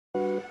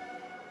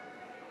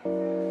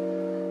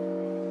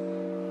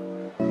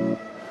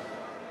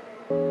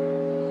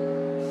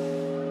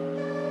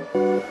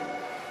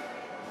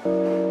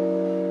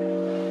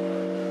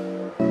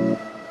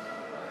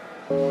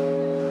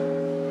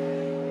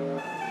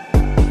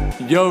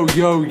Yo,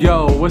 yo,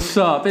 yo, what's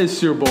up?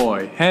 It's your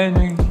boy,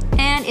 Henry.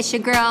 And it's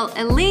your girl,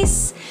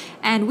 Elise.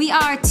 And we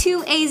are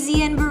two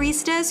Asian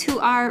baristas who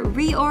are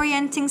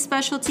reorienting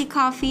specialty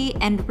coffee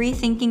and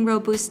rethinking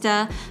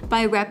Robusta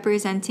by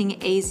representing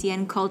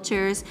Asian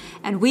cultures.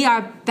 And we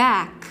are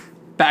back.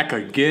 Back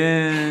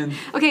again.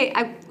 Okay,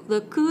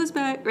 look who's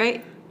back,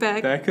 right?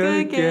 Back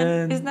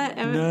again. Isn't that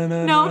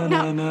Eminem?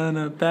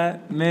 No,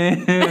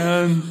 Batman.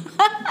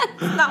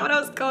 That's not what I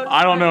was going for.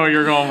 I don't know what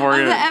you're going for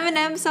The yet.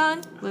 Eminem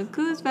song, look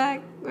who's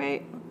back,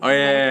 right? Oh,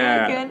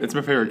 yeah. Again. It's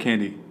my favorite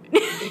candy.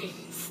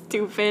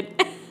 Stupid.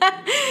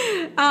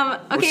 Or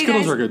Okay,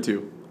 Skittles guys. are good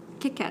too.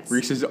 Kit Kats.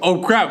 Reese's.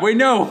 Oh, crap. Wait,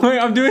 no. Wait,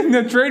 I'm doing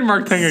the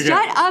trademark thing again.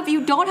 Shut up.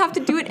 You don't have to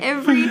do it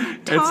every time.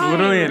 It's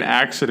literally an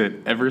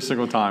accident every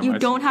single time. You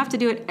don't have to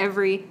do it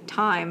every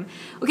time.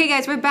 Okay,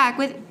 guys, we're back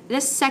with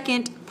the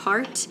second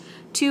part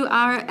to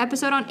our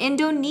episode on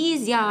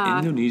Indonesia.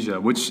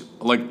 Indonesia, which,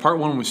 like, part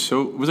one was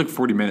like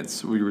 40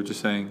 minutes, we were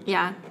just saying.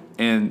 Yeah.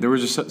 And there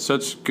was just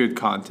such good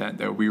content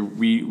that we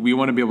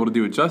want to be able to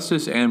do it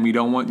justice, and we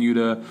don't want you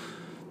to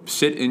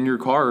sit in your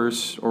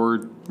cars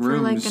or rooms. For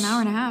like an hour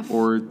and a half.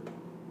 Or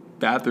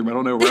bathroom, I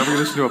don't know, wherever you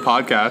listen to a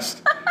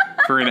podcast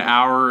for an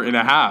hour and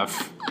a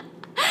half.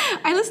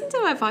 I listen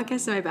to my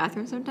podcast in my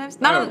bathroom sometimes.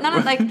 Not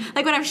like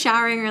when I'm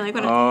showering or like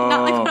when Oh.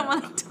 not like when I'm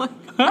on the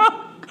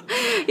toilet.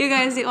 You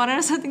guys, you want to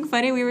know something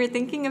funny? We were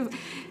thinking of,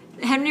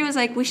 Henry was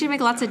like, we should make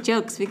lots of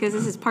jokes because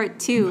this is part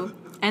 2.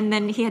 And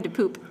then he had to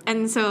poop.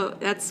 And so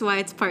that's why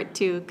it's part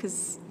 2,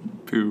 because...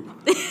 Poo.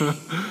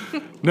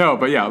 No,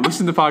 but yeah,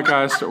 listen to the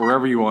podcast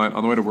wherever you want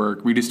on the way to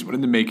work. We just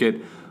wanted to make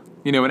it,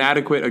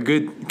 a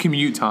good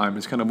commute time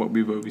is kind of what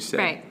we've always said.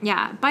 Right,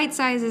 yeah. Bite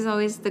size is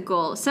always the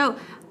goal. So,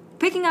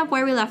 picking up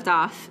where we left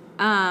off,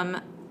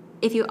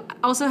 if you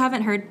also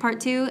haven't heard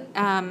part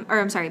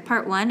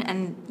 1,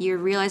 and you're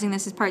realizing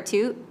this is part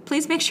 2,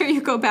 please make sure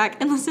you go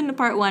back and listen to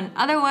part 1.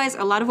 Otherwise,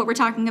 a lot of what we're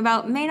talking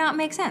about may not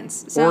make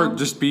sense. So, Or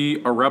just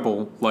be a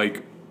rebel,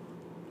 like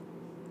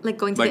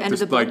going to the end of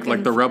the book.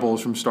 like the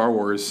rebels from Star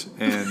Wars,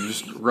 and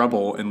just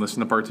rebel and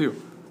listen to part 2.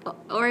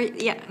 Or,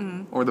 yeah.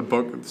 Or the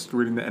book, just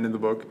reading the end of the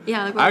book.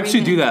 Yeah, like I actually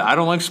reading do it. that. I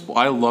don't like,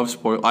 I love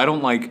spoil. I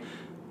don't like,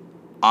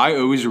 I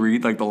always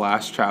read like the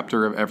last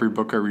chapter of every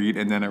book I read,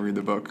 and then I read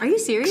the book. Are you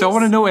serious? Because I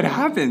want to know what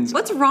happens.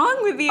 What's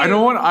wrong with you? I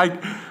don't want,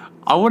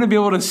 I want to be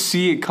able to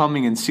see it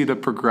coming and see the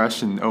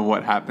progression of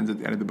what happens at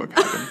the end of the book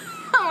happen.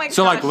 Oh my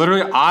So like gosh.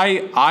 literally,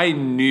 I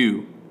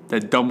knew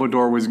that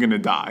Dumbledore was gonna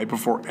die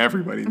before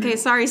everybody knew. Okay,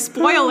 sorry,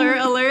 spoiler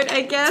alert,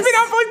 I guess. It's been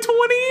out for like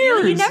 20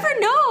 years. You never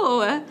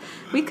know.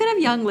 We could have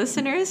young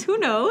listeners. Who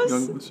knows?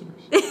 Young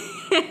listeners.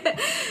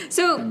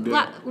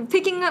 So,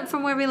 picking up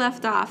from where we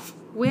left off,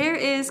 where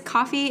is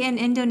coffee in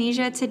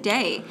Indonesia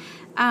today?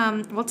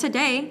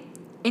 Today,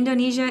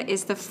 Indonesia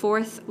is the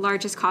 4th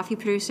largest coffee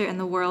producer in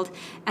the world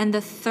and the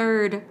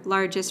 3rd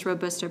largest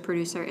Robusta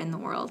producer in the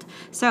world.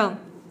 So,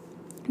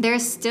 they're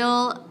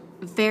still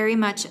very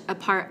much a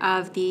part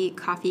of the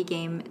coffee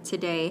game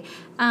today.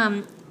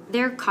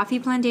 Their coffee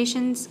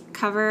plantations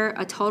cover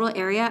a total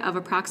area of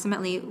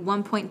approximately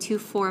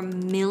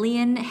 1.24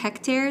 million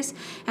hectares,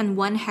 and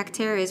 1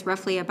 hectare is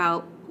roughly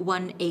about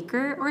 1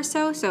 acre or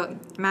so. So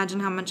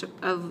imagine how much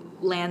of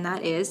land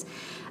that is.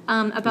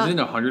 Isn't it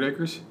 100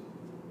 acres?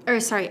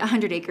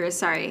 100 acres,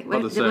 sorry.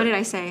 What did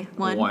I say?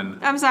 One.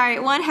 I'm sorry,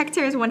 1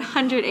 hectare is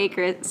 100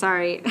 acres.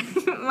 Sorry,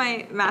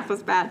 my math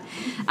was bad.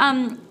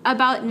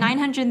 About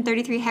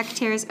 933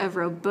 hectares of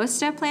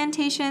Robusta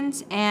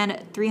plantations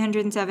and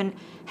 307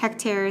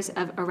 hectares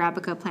of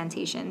Arabica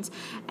plantations.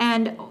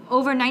 And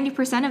over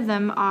 90% of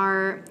them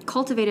are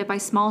cultivated by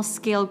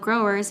small-scale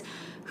growers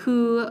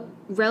who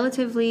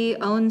relatively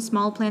own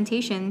small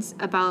plantations,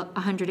 about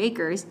 100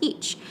 acres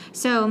each.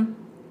 So,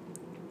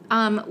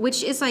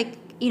 which is like,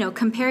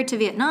 compared to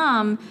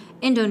Vietnam,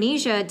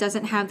 Indonesia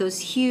doesn't have those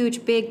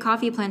huge, big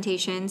coffee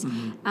plantations,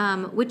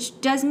 which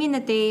does mean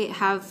that they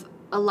have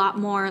a lot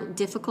more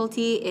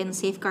difficulty in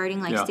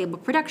safeguarding stable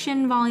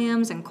production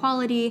volumes and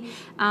quality.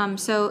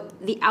 So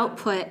the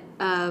output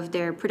of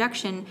their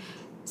production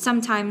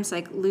sometimes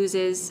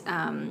loses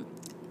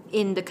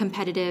in the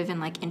competitive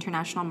and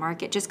international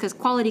market, just because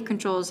quality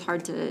control is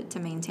hard to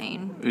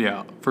maintain.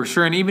 Yeah, for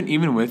sure. And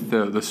even with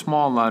the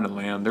small amount of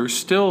land, they're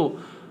still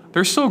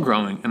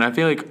growing. And I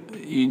feel like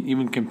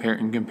even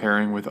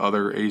comparing with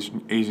other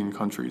Asian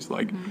countries,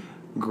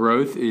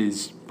 growth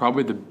is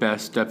probably the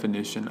best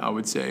definition, I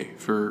would say,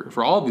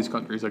 for all of these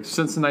countries.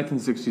 Since the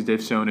 1960s,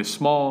 they've shown a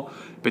small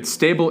but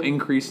stable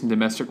increase in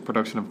domestic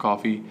production of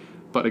coffee.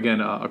 But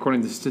again,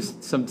 according to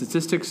some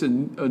statistics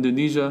in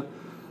Indonesia,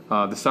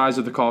 the size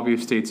of the coffee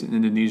estates in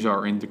Indonesia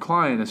are in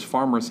decline as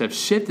farmers have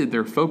shifted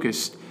their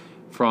focus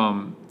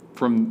from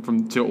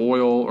to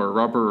oil or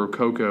rubber or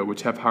cocoa,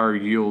 which have higher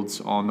yields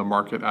on the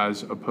market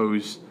as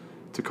opposed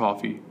to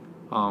coffee,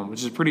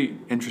 which is pretty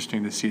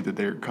interesting to see that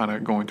they're kind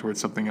of going towards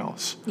something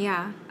else.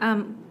 Yeah.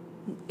 And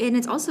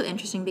it's also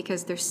interesting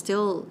because they're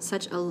still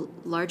such a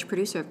large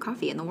producer of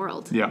coffee in the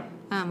world. Yeah.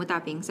 With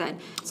that being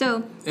said.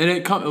 So. And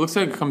it looks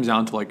like it comes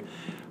down to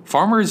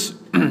farmers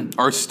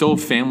are still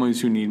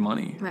families who need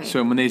money. Right.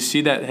 So when they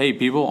see that, hey,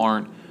 people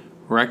aren't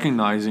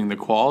recognizing the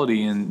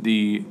quality and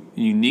the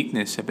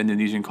uniqueness of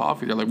Indonesian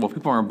coffee. They're like, well,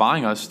 people aren't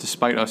buying us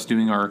despite us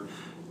doing our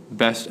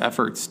best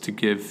efforts to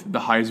give the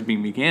highest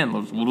being we can.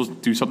 We'll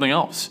just do something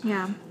else.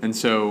 Yeah. And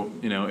so,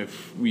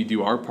 if we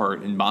do our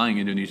part in buying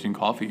Indonesian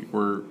coffee,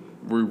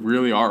 we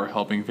really are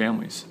helping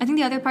families. I think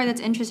the other part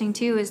that's interesting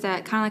too is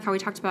that, kind of like how we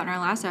talked about in our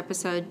last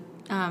episode,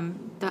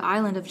 the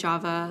island of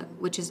Java,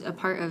 which is a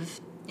part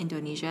of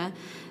Indonesia,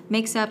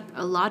 makes up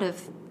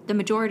the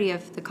majority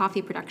of the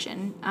coffee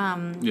production.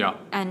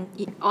 And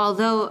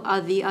although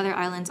the other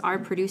islands are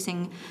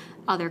producing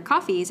other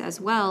coffees as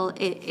well,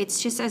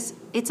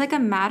 it's like a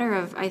matter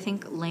of, I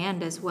think,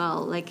 land as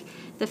well. Like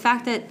the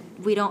fact that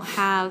we don't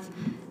have,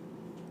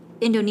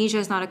 Indonesia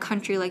is not a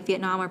country like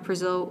Vietnam or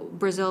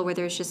Brazil where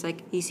there's just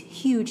like these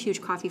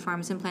huge coffee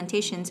farms and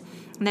plantations,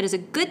 and that is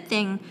a good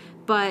thing.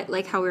 But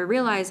like how we're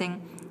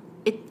realizing,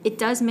 it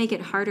does make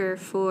it harder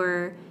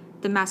for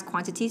the mass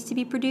quantities to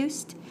be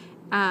produced.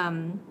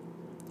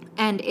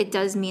 And it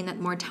does mean that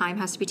more time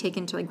has to be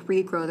taken to like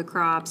regrow the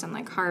crops and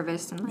like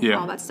harvest and like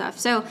all that stuff.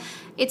 So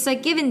it's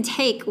like give and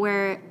take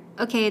where,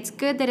 okay, it's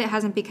good that it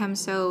hasn't become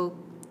so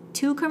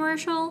too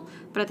commercial,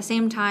 but at the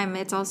same time,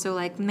 it's also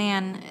like,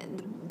 man,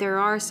 there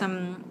are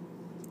some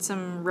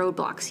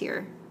roadblocks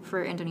here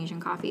for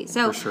Indonesian coffee.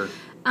 So for sure.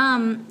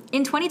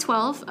 In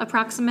 2012,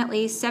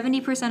 approximately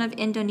 70% of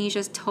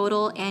Indonesia's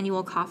total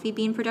annual coffee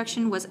bean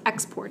production was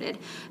exported,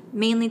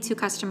 mainly to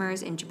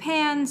customers in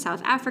Japan,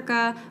 South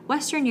Africa,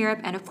 Western Europe,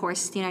 and of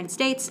course the United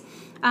States.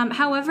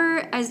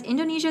 However, as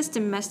Indonesia's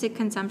domestic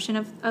consumption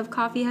of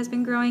coffee has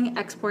been growing,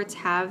 exports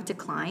have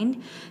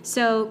declined.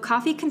 So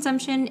coffee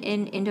consumption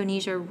in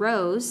Indonesia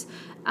rose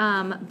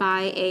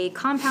by a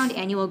compound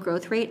annual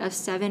growth rate of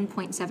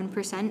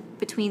 7.7%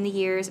 between the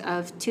years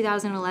of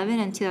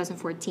 2011 and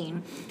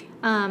 2014.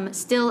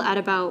 Still at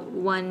about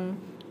 1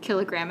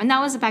 kilogram. And that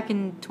was back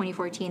in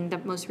 2014, the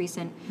most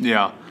recent.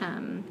 Yeah.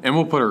 And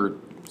we'll put our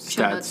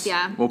stats. Notes,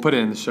 yeah. We'll put it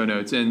in the show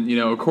notes. And,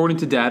 according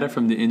to data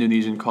from the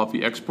Indonesian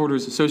Coffee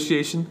Exporters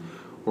Association,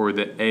 or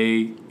the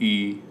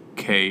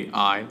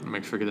AEKI,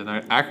 make sure I get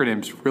that.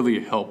 Acronyms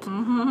really help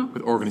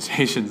with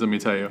organizations, let me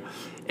tell you.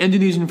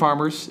 Indonesian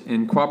farmers,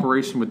 in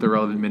cooperation with the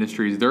relevant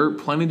ministries, they're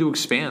planning to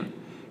expand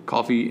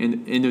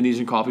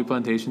Indonesian coffee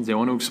plantations. They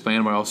want to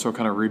expand by also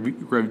kind of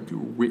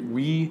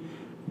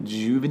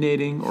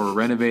rejuvenating or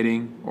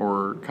renovating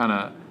or kind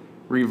of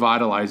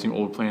revitalizing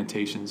old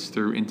plantations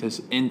through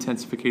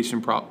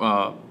intensification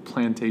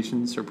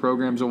plantations or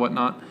programs or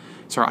whatnot.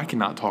 Sorry, I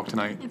cannot talk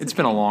tonight. It's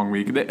been a long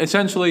week.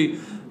 Essentially,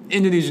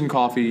 Indonesian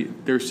coffee,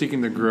 they're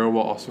seeking to grow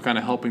while also kind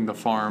of helping the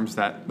farms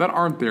that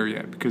aren't there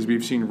yet, because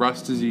we've seen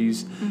rust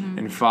disease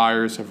and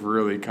fires have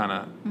really kind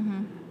of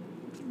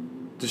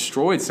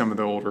destroyed some of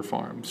the older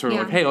farms. So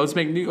like, hey, let's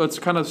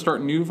kind of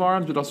start new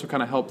farms, but also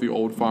kind of help the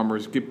old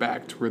farmers get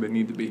back to where they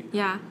need to be.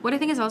 Yeah. What I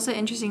think is also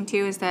interesting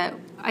too is that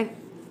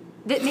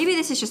maybe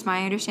this is just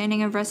my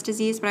understanding of rust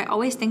disease, but I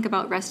always think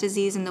about rust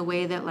disease in the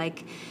way that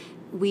like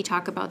we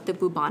talk about the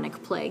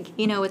bubonic plague.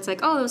 It's like,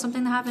 oh, it was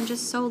something that happened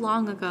just so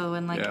long ago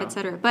and like et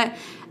cetera. But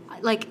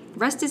like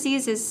rust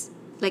disease is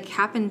like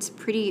happens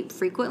pretty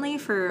frequently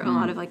for a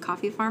lot of like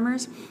coffee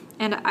farmers.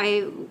 And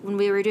when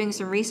we were doing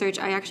some research,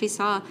 I actually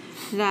saw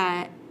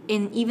that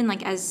in even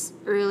like as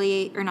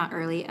recently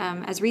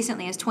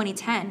as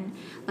 2010,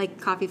 like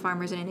coffee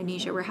farmers in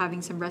Indonesia were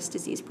having some rust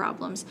disease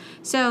problems.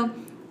 So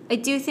I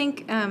do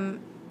think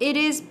it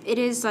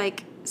is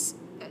like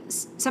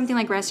something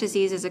like rust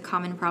disease is a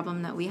common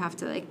problem that we have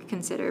to like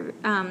consider.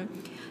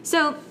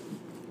 So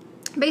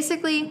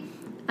basically,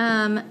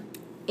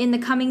 in the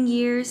coming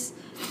years,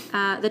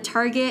 the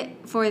target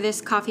for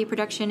this coffee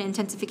production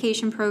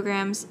intensification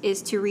programs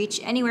is to reach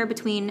anywhere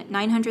between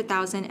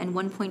 900,000 and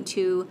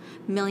 1.2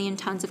 million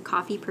tons of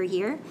coffee per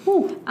year,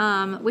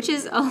 which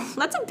is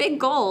that's a big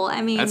goal.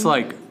 I mean, that's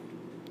like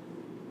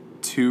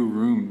 2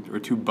 rooms or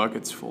 2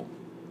 buckets full.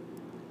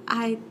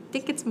 I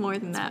think it's more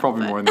than that.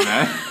 Probably more than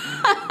that.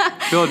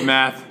 I feel like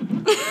math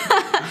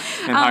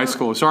in high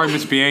school. Sorry,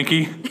 Miss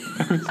Bianchi.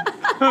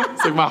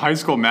 It's like my high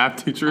school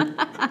math teacher.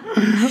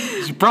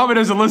 She probably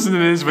doesn't listen to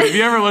this, but if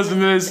you ever listen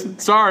to this,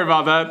 sorry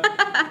about that.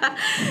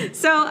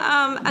 So,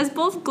 as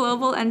both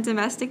global and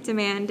domestic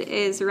demand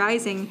is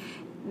rising,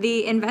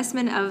 the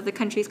investment of the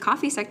country's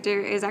coffee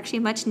sector is actually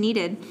much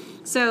needed.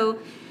 So,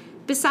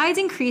 besides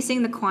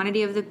increasing the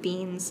quantity of the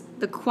beans,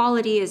 the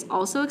quality is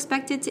also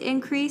expected to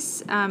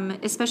increase,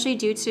 especially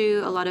due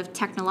to a lot of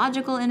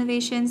technological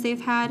innovations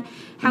they've had.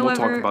 And we'll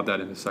talk about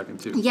that in a second,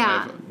 too. Yeah.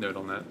 I have a note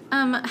on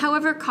that.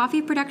 However,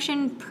 coffee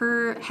production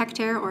per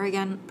hectare, or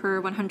again,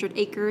 per 100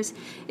 acres,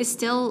 is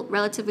still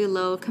relatively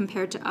low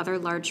compared to other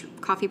large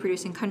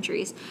coffee-producing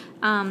countries.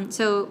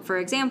 So, for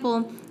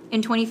example,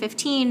 in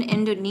 2015,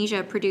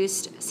 Indonesia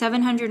produced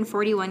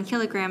 741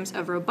 kilograms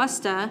of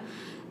Robusta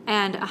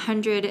and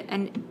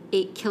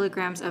 108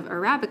 kilograms of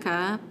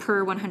Arabica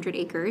per 100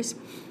 acres.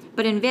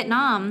 But in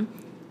Vietnam,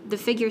 the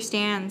figure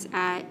stands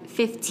at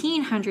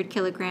 1,500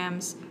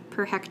 kilograms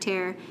per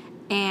hectare,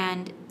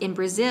 and in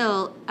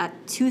Brazil at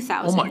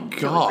 2,000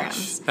 kilograms. Oh my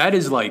gosh. That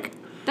is like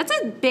That's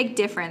a big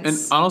difference.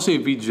 And honestly,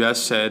 if we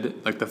just said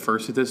like the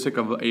first statistic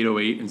of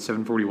 808 and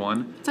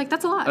 741, it's like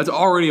that's a lot. That's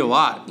already a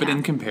lot. But Yeah.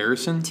 in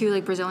comparison To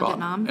like Brazil and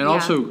Vietnam. and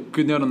also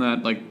good note on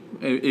that, like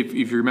if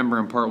you remember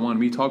in part 1,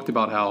 we talked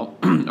about how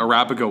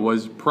Arabica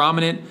was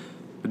prominent,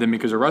 but then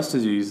because of rust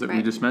disease that we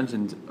Right. just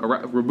mentioned,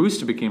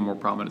 Robusta became more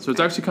prominent. So it's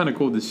actually kind of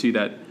cool to see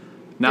that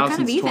now They're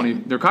kind since of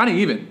even. they're kind of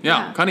even.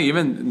 Yeah. Kind of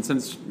even. And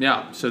since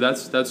so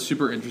that's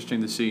super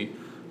interesting to see,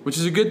 which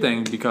is a good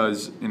thing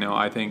because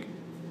I think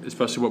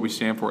especially what we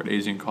stand for at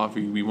Asian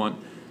Coffee, we want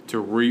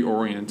to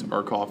reorient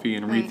our coffee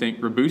and Right.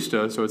 rethink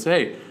Robusta. So it's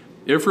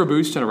if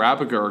Robusta and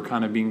Arabica are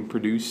kind of being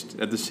produced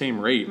at the same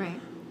rate, Right.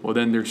 well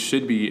then there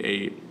should be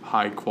a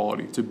high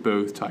quality to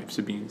both types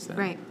of beans then.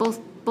 Right.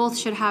 Both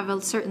should have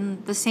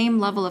the same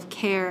level of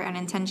care and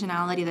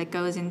intentionality that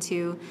goes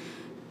into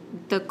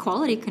the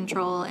quality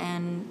control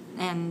and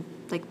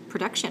like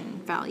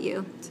production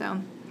value. So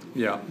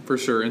Yeah, for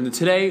sure. And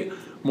today,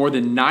 more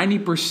than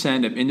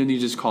 90% of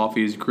Indonesia's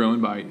coffee is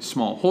grown by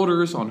small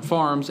holders on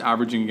farms,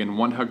 averaging again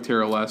 1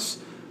 hectare or less.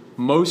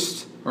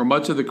 Much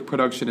of the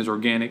production is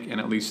organic, and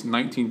at least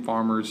 19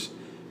 farmer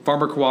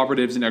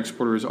cooperatives and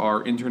exporters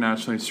are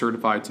internationally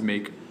certified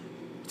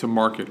to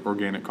market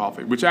organic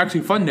coffee. Which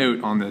actually, fun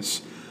note on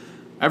this,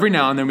 every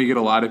now and then we get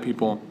a lot of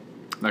people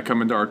that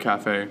come into our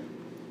cafe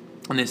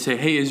and they say,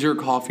 "Hey, is your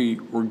coffee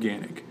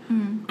organic?"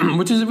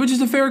 which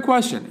is a fair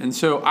question. And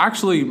so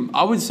actually,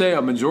 I would say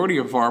a majority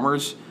of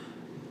farmers,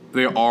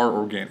 they are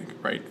organic,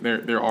 right?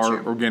 There are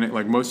Sure. organic,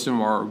 like most of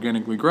them are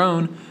organically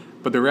grown.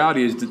 But the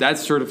reality is that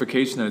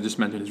certification that I just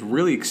mentioned is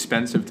really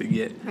expensive to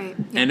get. Right.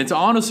 And it's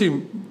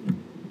honestly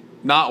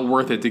not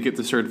worth it to get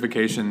the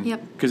certification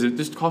Yep. because it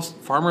just costs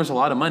farmers a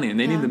lot of money and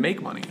they need Yeah. to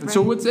make money. And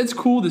so Right. it's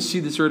cool to see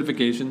the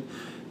certification.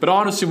 But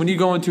honestly, when you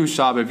go into a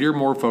shop, if you're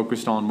more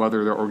focused on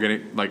whether they're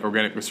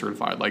organically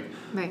certified,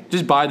 Right.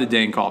 just buy the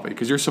dang coffee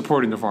because you're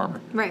supporting the farmer.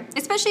 Right.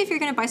 Especially if you're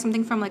going to buy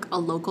something from like a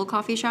local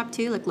coffee shop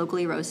too, like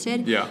locally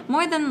roasted. Yeah.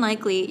 More than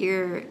likely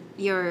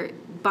you're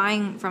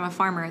buying from a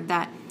farmer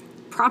that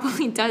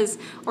probably does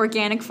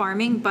organic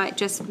farming but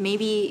just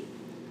maybe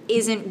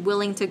isn't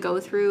willing to go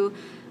through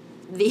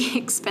the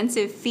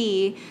expensive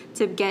fee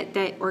to get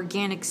that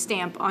organic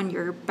stamp on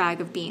your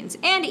bag of beans.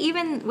 And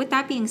even with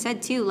that being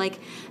said too, like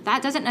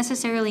that doesn't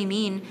necessarily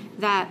mean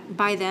that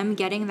by them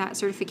getting that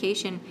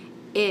certification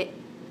it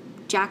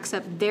jacks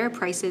up their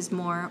prices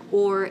more,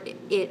 or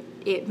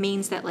it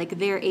means that like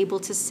they're able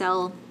to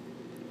sell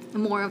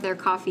more of their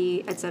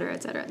coffee, et cetera,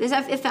 et cetera.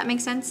 If that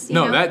makes sense? You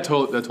know? That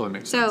totally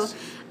makes sense.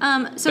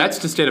 So That's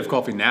the state of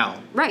coffee now.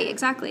 right,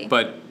 exactly.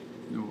 But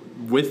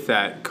with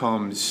that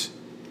comes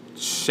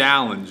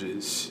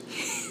challenges.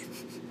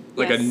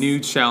 Like Yes. a new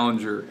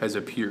challenger has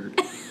appeared.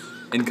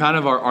 And kind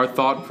of our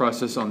thought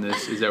process on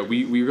this is that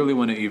we really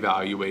want to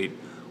evaluate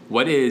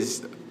what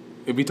is,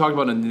 if we talk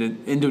about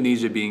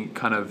Indonesia being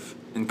kind of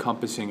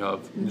encompassing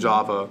of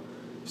Java,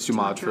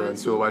 Sumatra, and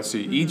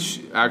Sulawesi,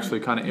 each actually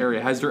kind of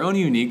area has their own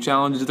unique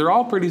challenges. They're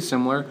all pretty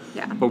similar,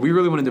 Yeah. but we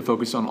really wanted to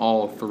focus on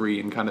all three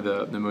and kind of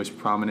the most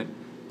prominent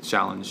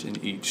challenge in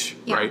each,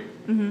 Yeah. right?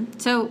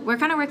 So we're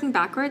kind of working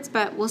backwards,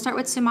 but we'll start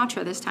with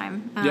Sumatra this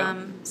time. Yeah.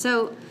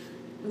 So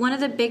one of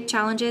the big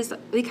challenges,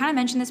 we kind of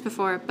mentioned this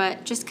before,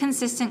 but just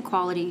consistent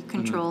quality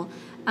control.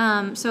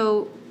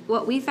 So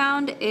what we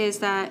found is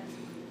that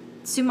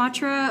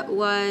Sumatra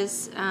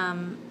was,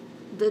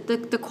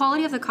 the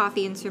quality of the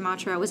coffee in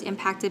Sumatra was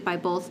impacted by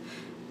both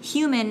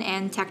human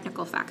and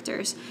technical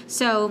factors.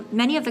 So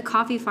many of the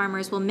coffee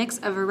farmers will mix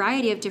a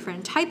variety of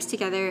different types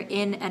together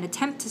in an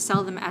attempt to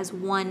sell them as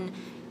one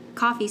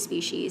coffee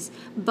species.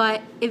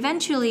 But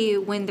eventually,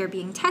 when they're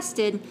being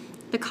tested,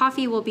 the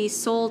coffee will be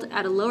sold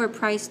at a lower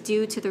price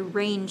due to the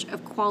range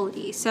of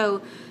quality.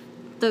 So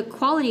the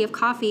quality of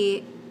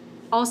coffee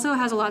also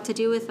has a lot to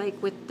do with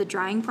with the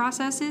drying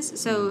processes.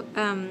 So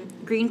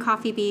green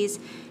coffee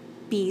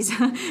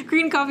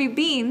green coffee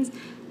beans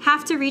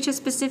have to reach a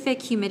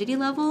specific humidity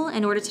level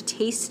in order to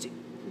taste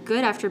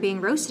good after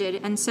being roasted.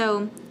 And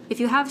so if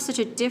you have such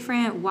a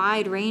different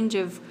wide range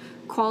of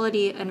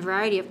quality and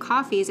variety of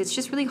coffees, it's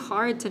just really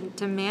hard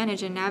to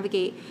manage and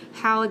navigate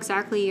how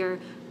exactly you're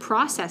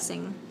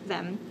processing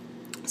them.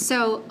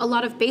 So a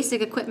lot of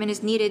basic equipment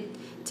is needed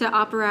to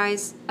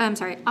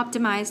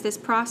optimize this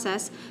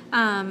process.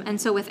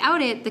 And so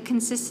without it, the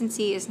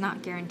consistency is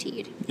not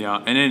guaranteed. Yeah,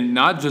 and then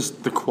not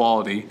just the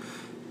quality,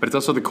 but it's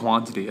also the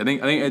quantity. I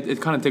think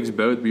it kind of takes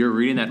both. But you're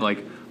reading that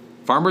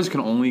farmers can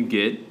only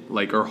get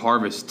or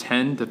harvest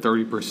 10 to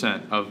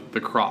 30% of the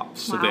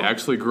crops that they Wow.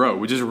 actually grow,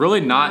 which is really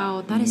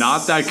not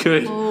that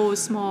good. So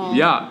small.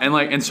 Yeah,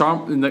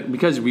 and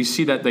because we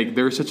see that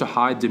there's such a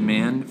high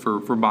demand for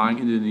buying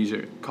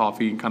Indonesia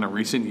coffee in kind of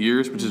recent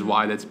years, which is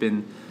why that's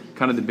been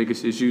kind of the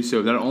biggest issue.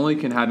 So not only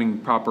can having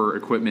proper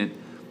equipment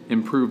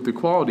improve the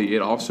quality,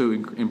 it also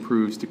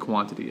improves the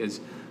quantity, as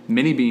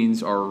many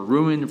beans are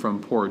ruined from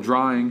poor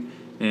drying,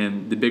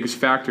 and the biggest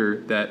factor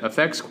that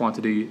affects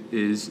quantity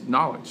is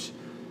knowledge.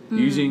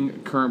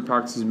 Using current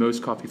practices,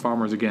 most coffee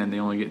farmers, again, they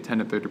only get 10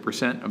 to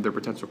 30% of their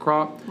potential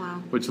crop,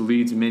 Wow. which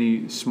leads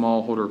many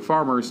smallholder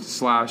farmers to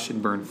slash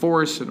and burn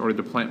forests in order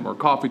to plant more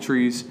coffee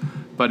trees.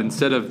 But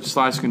instead of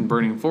slashing and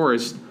burning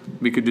forests,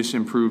 we could just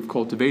improve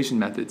cultivation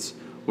methods,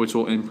 which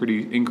will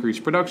increase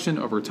production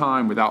over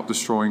time without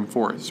destroying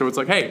forests. So it's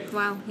like, hey,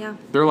 Wow. Yeah.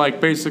 they're like,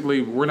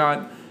 basically, we're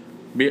not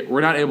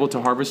able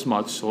to harvest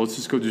much, so let's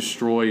just go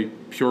destroy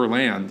pure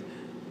land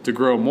to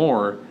grow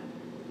more.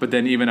 But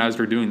then even as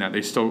they're doing that,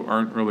 they still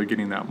aren't really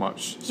getting that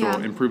much. So Yeah.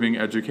 improving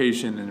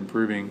education and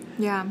improving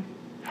Yeah.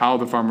 how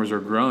the farmers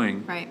are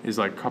growing Right. is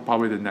like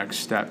probably the next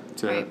step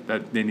to Right.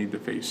 that they need to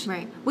face.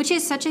 Right. Which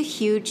is such a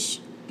huge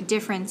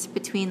difference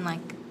between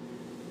like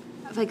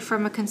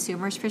from a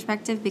consumer's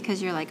perspective,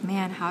 because you're like,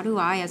 man, how do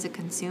I as a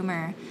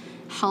consumer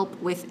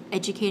help with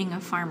educating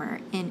a farmer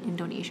in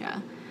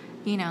Indonesia?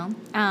 You know,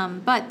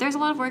 but there's a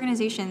lot of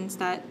organizations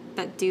that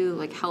do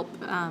like help,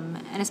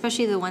 and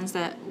especially the ones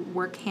that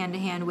work hand to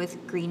hand with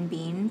green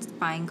beans,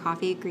 buying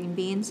coffee, green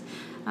beans.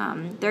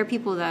 There are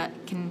people that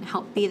can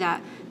help be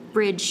that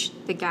bridge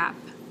the gap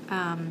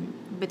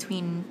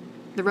between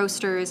the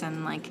roasters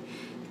and like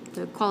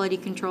the quality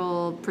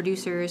control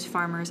producers,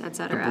 farmers,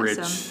 etc. The bridge.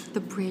 So the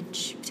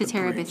bridge to The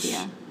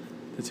Terabithia.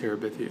 bridge to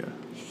Terabithia.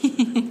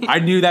 I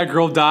knew that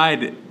girl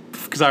died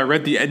because I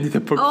read the end of the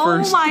book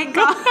first. Oh my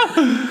god.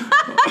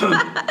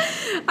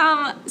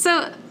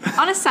 So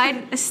on a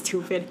side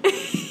stupid.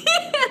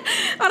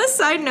 On a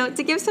side note,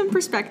 to give some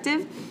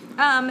perspective,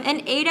 an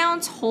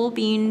 8-ounce whole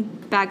bean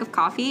bag of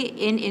coffee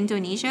in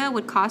Indonesia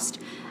would cost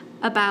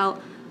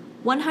about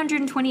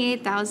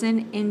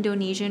 128,000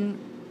 Indonesian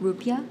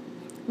rupiah,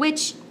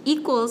 which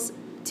equals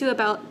to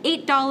about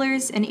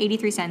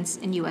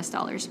 $8.83 in US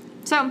dollars.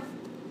 So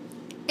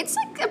it's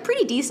like a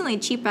pretty decently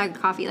cheap bag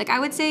of coffee. Like I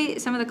would say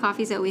some of the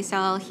coffees that we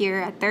sell here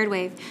at Third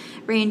Wave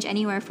range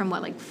anywhere from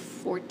what, like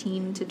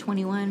 14 to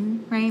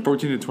 21, right?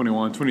 14 to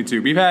 21,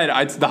 22. We've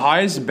had, the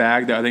highest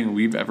bag that I think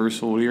we've ever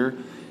sold here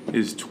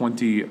is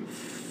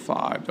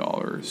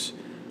 $25.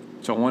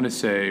 So I want to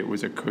say it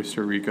was at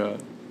Costa Rica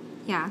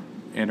Yeah.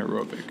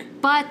 Anaerobic.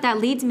 But that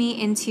leads me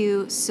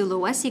into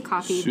Sulawesi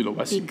coffee.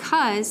 Sulawesi.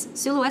 Because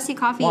Sulawesi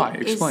coffee Why?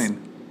 Explain.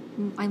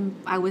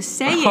 I was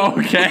saying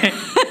Okay.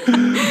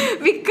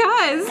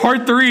 because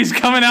Part 3 is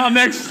coming out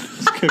next.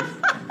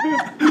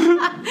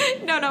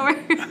 no,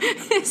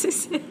 this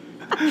is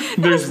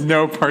There's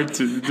no part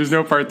 2. There's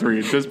no part 3.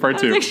 It's just part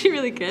 2. That's actually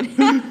really good.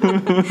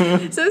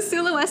 So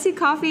Sulawesi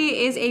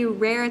coffee is a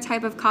rare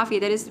type of coffee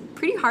that is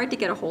pretty hard to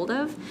get a hold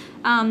of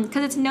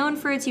because it's known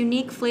for its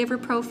unique flavor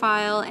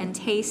profile and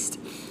taste.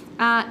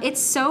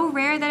 It's so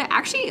rare that it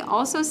actually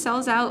also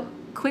sells out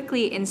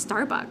quickly in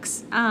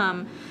Starbucks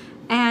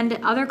and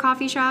other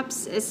coffee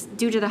shops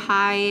due to the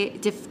high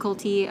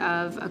difficulty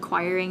of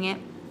acquiring it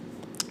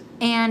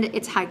and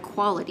its high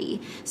quality.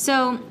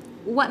 So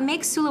what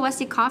makes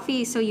Sulawesi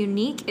coffee so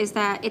unique is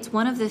that it's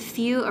one of the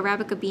few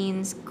Arabica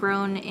beans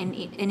grown in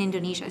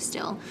Indonesia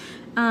still.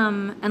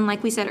 And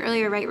like we said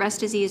earlier, right, rust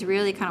disease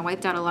really kind of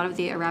wiped out a lot of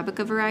the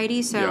Arabica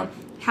varieties. So Yeah.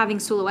 having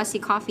Sulawesi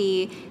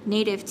coffee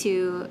native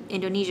to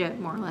Indonesia,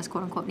 more or less,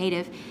 quote unquote,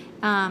 native,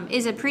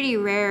 is a pretty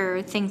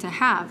rare thing to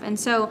have. And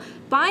so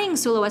buying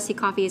Sulawesi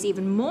coffee is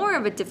even more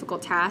of a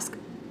difficult task,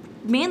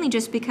 mainly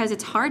just because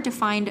it's hard to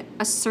find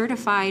a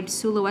certified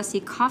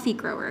Sulawesi coffee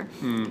grower.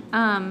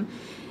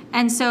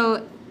 And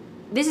so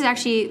this is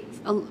actually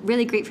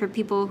really great for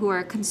people who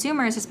are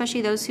consumers,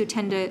 especially those who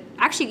tend to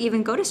actually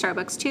even go to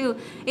Starbucks too.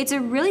 It's a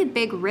really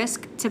big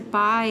risk to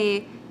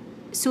buy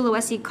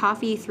Sulawesi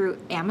coffee through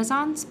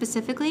Amazon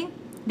specifically,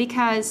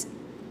 because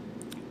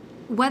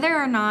whether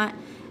or not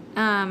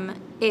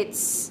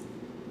it's,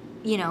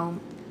 you know,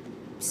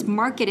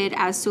 marketed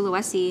as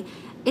Sulawesi,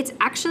 it's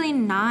actually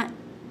not.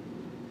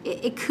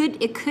 It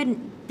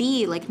couldn't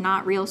be like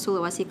not real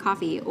Sulawesi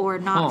coffee or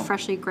not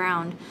freshly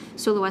ground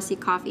Sulawesi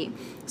coffee.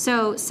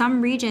 So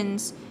some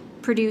regions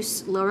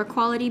produce lower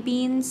quality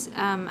beans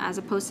as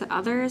opposed to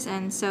others,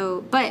 and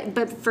so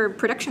but for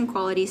production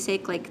quality's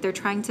sake, like they're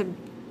trying to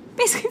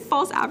basically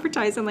false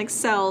advertise and like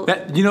sell.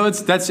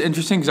 That's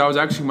interesting because I was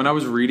actually, when I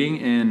was reading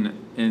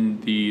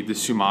in the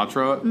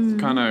Sumatra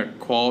kind of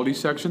quality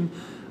section,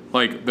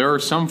 like there are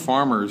some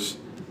farmers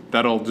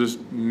that'll just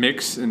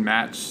mix and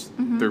match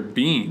their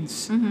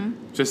beans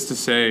just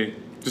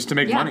to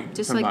make money.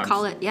 Just sometimes. like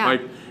call it, yeah.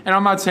 Like, and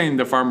I'm not saying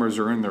the farmers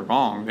are in the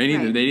wrong. They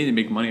need Right. to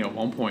make money at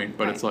one point,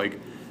 but Right. it's like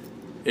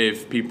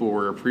if people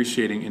were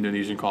appreciating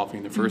Indonesian coffee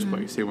in the first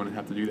place, they wouldn't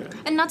have to do that.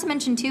 And not to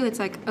mention too, it's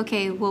like,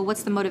 okay, well,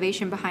 what's the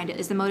motivation behind it?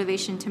 Is the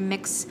motivation to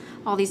mix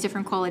all these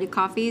different quality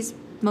coffees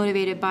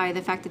motivated by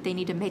the fact that they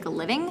need to make a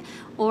living?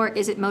 Or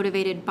is it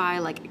motivated by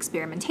like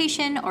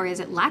experimentation? Or is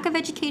it lack of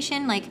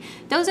education? Like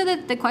those are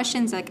the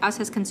questions like us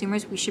as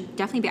consumers, we should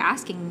definitely be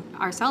asking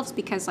ourselves,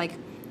 because like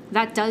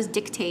that does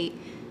dictate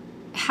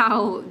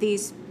how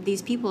these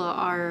people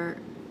are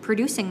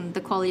producing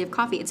the quality of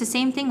coffee. It's the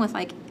same thing with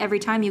like every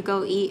time you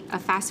go eat a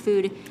fast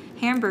food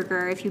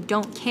hamburger, if you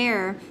don't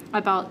care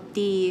about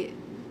the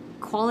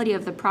quality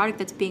of the product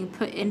that's being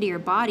put into your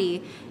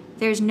body,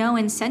 there's no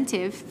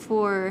incentive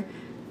for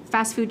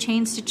fast food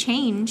chains to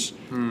change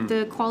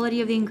the quality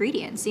of the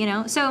ingredients, you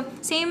know? So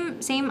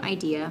same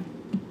idea.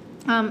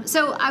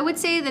 So I would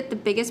say that the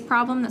biggest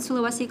problem that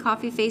Sulawesi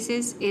coffee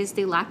faces is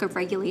the lack of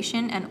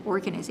regulation and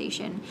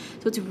organization.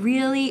 So it's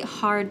really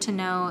hard to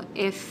know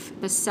if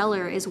the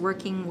seller is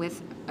working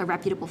with a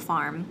reputable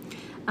farm.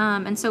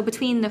 And so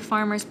between the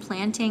farmers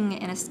planting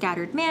in a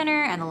scattered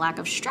manner and the lack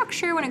of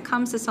structure when it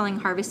comes to selling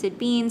harvested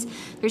beans,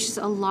 there's just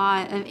a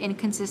lot of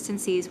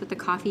inconsistencies with the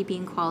coffee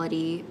bean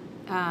quality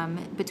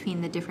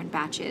between the different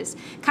batches.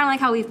 Kind of like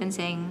how we've been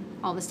saying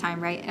all this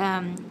time, right?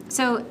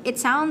 So it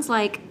sounds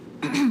like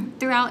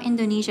throughout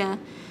Indonesia,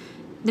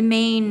 the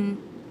main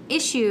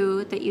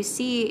issue that you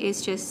see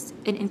is just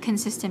an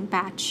inconsistent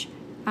batch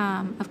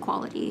of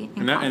quality.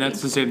 And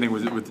that's the same thing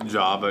with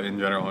Java in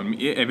general. I mean,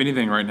 if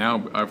anything, right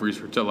now, I've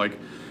researched it, like,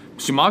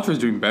 Sumatra is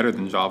doing better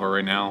than Java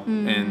right now.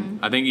 And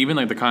I think even,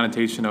 like, the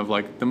connotation of,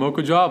 like, the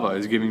Mocha Java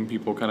is giving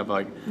people kind of,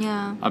 like,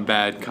 a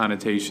bad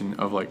connotation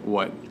of, like,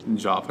 what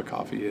Java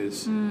coffee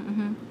is.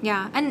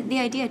 Yeah, and the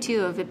idea,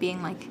 too, of it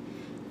being, like,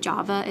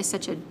 Java is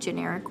such a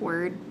generic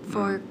word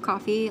for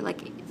coffee.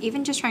 Like,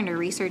 even just trying to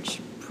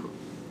research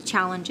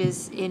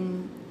challenges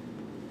in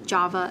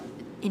Java,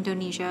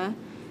 Indonesia,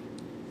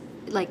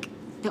 like,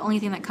 the only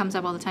thing that comes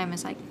up all the time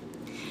is, like,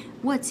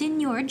 what's in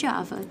your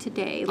Java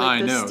today?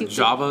 Like, I know,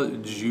 Java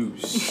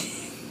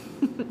juice.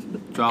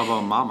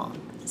 Java mama.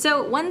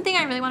 So one thing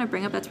I really want to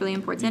bring up that's really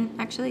important,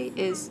 actually,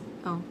 is...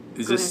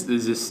 Is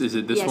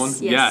it this one?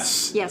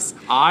 Yes.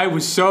 I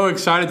was so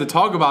excited to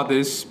talk about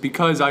this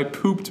because I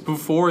pooped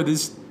before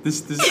this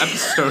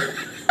episode.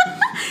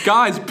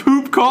 Guys,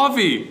 poop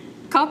coffee.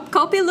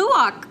 Kopi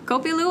Luwak.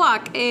 Kopi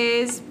Luwak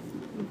is...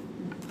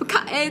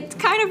 It's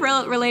kind of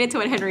related to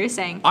what Henry is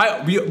saying.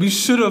 We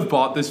should have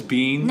bought this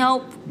bean.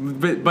 Nope.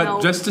 But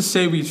nope. Just to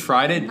say we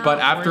tried it, but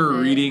after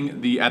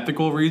reading the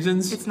ethical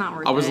reasons, it's not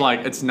worth it. I was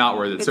like, it's not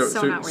worth it. It's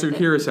not worth it.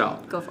 Hear us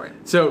out. Go for it.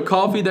 So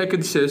coffee that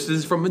consists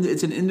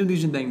it's an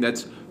Indonesian thing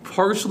that's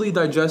partially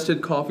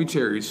digested coffee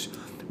cherries,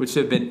 which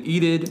have been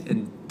eaten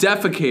and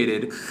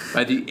defecated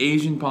by the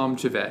Asian palm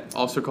civet,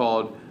 also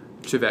called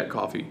civet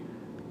coffee.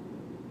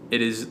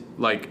 It is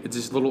like, it's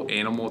this little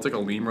animal. It's like a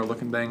lemur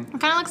looking thing.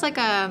 It kind of looks like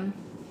a...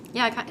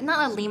 Yeah,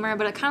 not a lemur,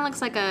 but it kind of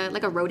looks like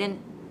a rodent.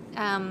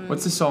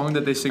 What's the song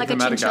that they sing like from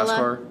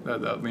Madagascar?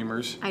 The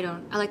lemurs. I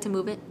like to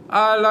move it.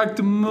 I like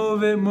to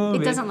move it.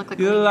 It doesn't look like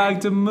you a lemur. like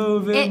to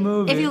move it.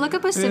 If you look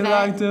up a civet,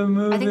 like to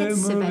move I think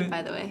it's move civet, it.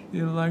 by the way.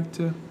 You like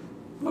to...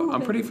 Oh,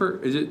 I'm pretty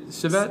sure... Is it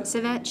civet?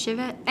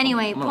 Civet.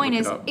 Anyway, point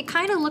is, it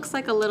kind of looks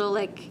like a little,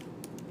 like,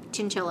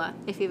 chinchilla,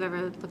 if you've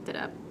ever looked it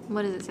up.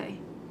 What does it say?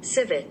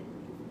 Civet.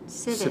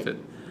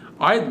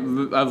 I've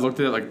looked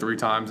at it like 3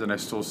 times and I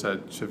still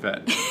said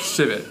civet.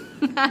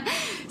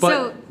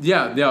 But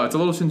yeah, it's a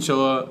little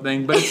chinchilla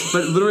thing, but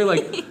literally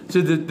like, so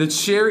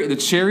the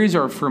cherries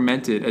are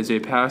fermented as they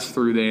pass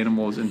through the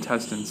animal's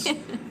intestines,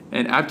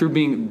 and after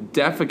being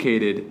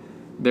defecated,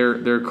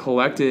 they're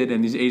collected,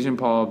 and these Asian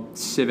palm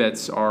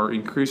civets are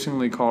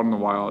increasingly caught in the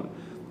wild,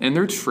 and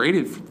they're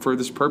traded for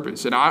this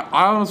purpose. And I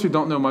honestly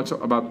don't know much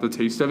about the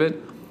taste of it,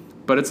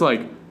 but it's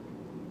like,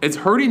 it's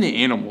hurting the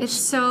animals. It's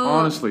so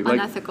honestly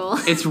unethical.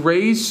 Like, it's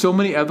raised so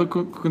many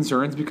ethical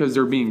concerns because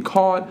they're being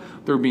caught,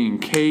 they're being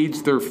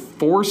caged, they're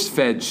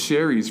force-fed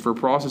cherries for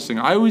processing.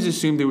 I always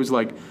assumed it was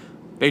like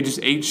they just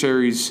ate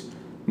cherries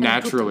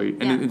naturally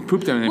and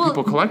pooped them, and then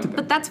people collected them.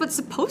 But that's what's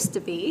supposed to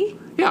be.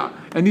 Yeah,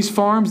 and these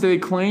farms, they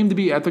claim to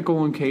be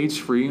ethical and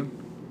cage-free,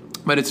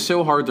 but it's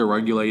so hard to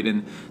regulate,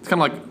 and it's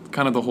kind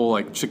of the whole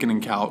like chicken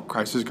and cow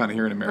crisis kind of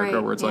here in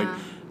America, where it's like,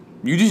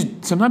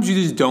 sometimes you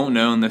just don't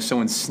know unless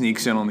someone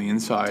sneaks in on the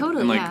inside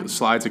and like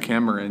slides a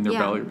camera in their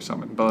belly or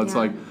something. But it's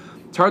like,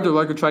 it's hard to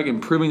record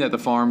and proving that the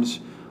farms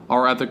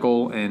are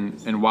ethical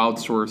and wild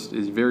sourced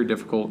is very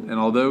difficult. And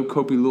although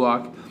Kopi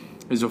Luwak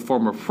is a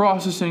form of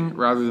processing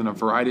rather than a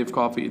variety of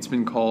coffee, it's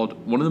been called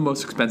one of the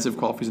most expensive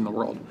coffees in the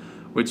world,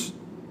 which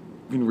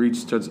can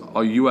reach to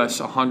a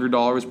US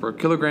 $100 per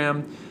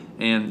kilogram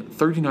and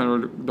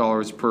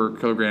 $1,300 per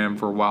kilogram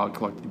for wild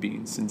collected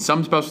beans. And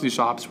some specialty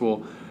shops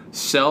will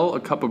sell a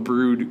cup of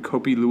brewed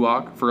Kopi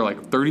Luwak for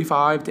like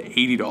 $35 to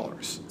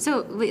 $80.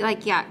 So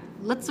like,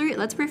 let's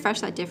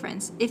refresh that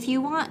difference. If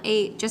you want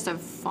just a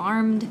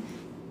farmed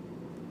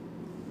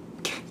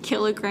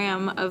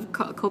kilogram of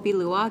Kopi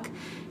Luwak,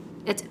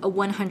 it's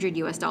 $100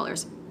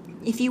 US.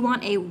 If you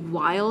want a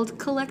wild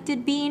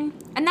collected bean,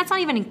 and that's not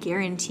even a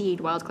guaranteed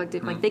wild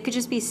collected, like they could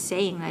just be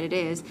saying that it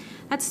is,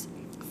 that's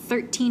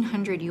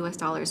 $1,300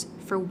 US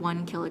for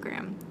 1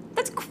 kilogram.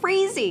 That's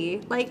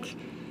crazy. Like,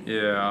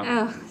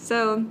 yeah.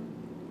 So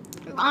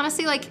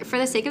honestly, like, for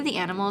the sake of the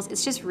animals,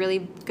 it's just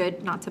really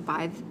good not to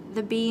buy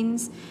the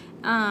beans.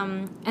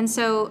 And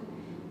so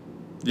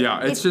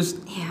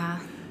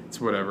it's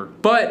whatever.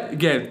 But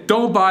again,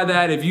 don't buy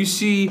that. If you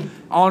see,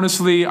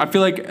 honestly, I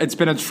feel like it's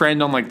been a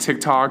trend on like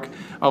TikTok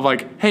of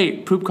like, hey,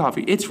 poop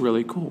coffee, it's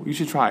really cool, you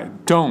should try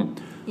it. Don't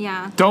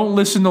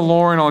listen to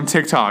Lauren on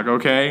TikTok,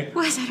 okay?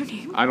 What is that her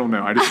name? I don't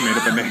know. I just made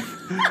up a name.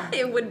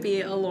 It would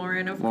be a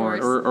Lauren, of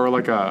course. Or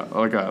like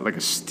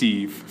a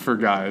Steve for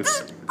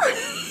guys.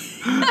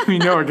 We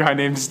know a guy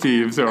named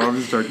Steve, so I'm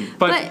just joking.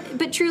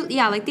 But true,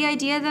 yeah. Like the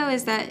idea though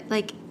is that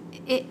like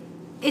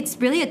it's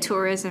really a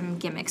tourism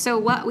gimmick. So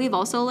what we've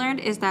also learned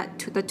is that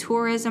the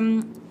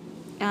tourism,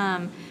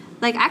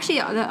 like actually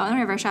the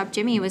owner of our shop,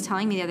 Jimmy, was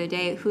telling me the other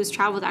day, who's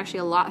traveled actually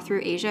a lot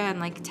through Asia and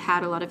like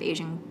had a lot of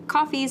Asian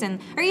coffees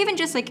or even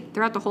just like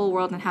throughout the whole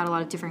world and had a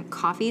lot of different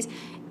coffees.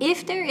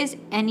 If there is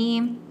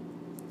any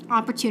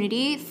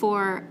opportunity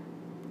for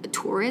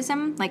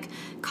tourism, like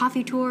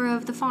coffee tour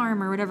of the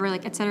farm or whatever,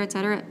 like et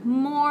cetera,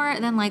 more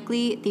than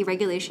likely the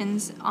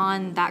regulations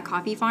on that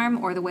coffee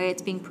farm or the way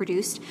it's being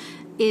produced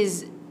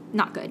is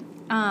not good.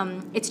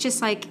 It's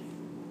just like,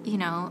 you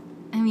know,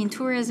 I mean,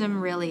 tourism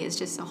really is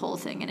just a whole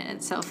thing in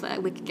itself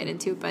that we could get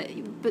into, but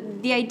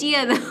the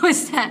idea though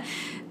is that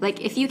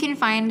like if you can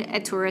find a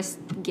tourist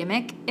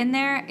gimmick in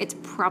there, it's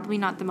probably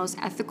not the most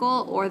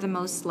ethical or the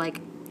most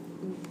like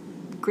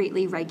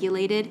greatly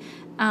regulated,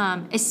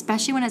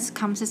 especially when it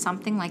comes to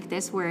something like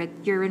this where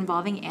you're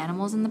involving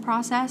animals in the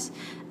process.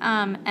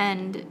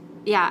 And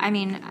yeah, I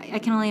mean, I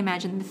can only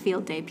imagine the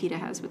field day PETA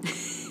has with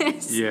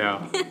this.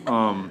 Yeah.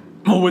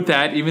 Well, with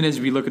that, even as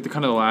we look at the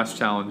kind of the last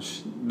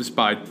challenge,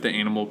 despite the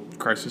animal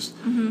crisis,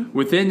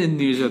 within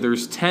Indonesia,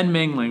 there's 10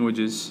 main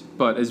languages,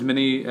 but as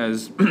many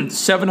as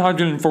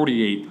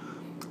 748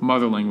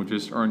 mother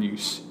languages are in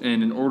use.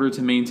 And in order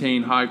to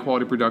maintain high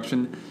quality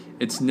production,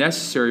 it's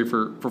necessary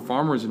for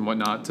farmers and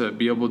whatnot to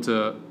be able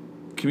to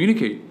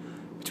communicate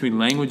between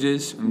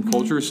languages and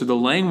cultures. So the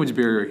language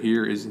barrier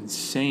here is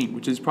insane,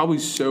 which is probably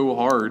so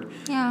hard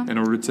in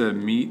order to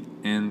meet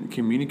and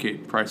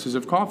communicate prices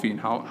of coffee and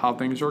how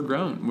things are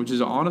grown, which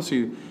is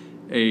honestly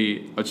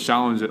a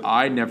challenge that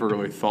I never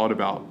really thought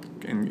about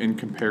in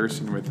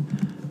comparison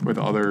with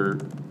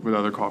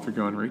other coffee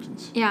growing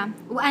regions. Yeah,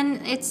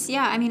 and it's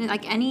I mean,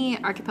 like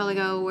any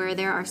archipelago where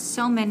there are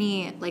so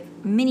many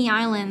like mini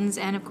islands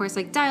and of course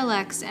like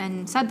dialects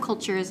and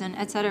subcultures and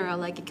etc.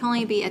 Like it can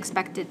only be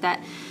expected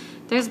that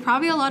there's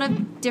probably a lot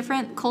of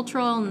different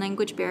cultural and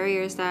language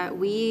barriers that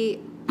we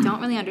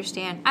don't really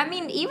understand. I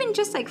mean, even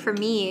just like for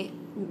me,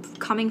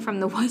 coming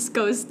from the West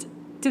Coast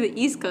to the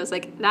East Coast,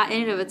 like that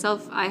in and of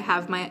itself, I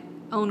have my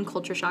own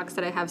culture shocks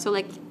that I have. So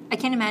like I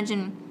can't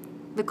imagine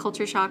the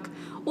culture shock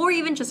or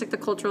even just like the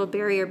cultural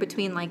barrier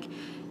between like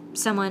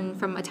someone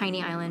from a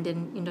tiny island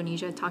in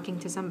Indonesia talking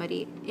to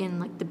somebody in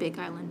like the big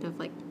island of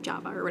like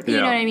Java or whatever. You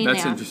know what I mean?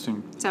 That's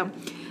interesting. So,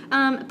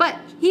 but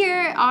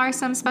here are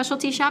some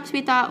specialty shops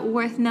we thought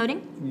worth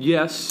noting.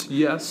 Yes.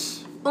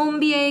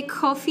 Ombie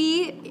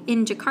Coffee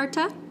in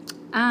Jakarta.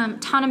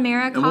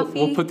 Tanamera Coffee.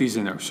 We'll put these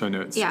in our show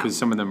notes because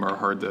some of them are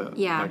hard to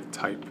like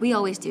type. We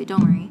always do,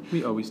 don't worry.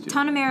 We always do.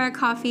 Tanamera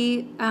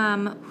Coffee,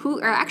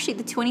 who are actually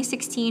the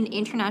 2016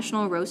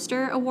 International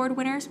Roaster Award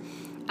winners.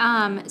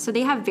 So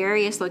they have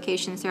various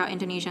locations throughout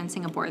Indonesia and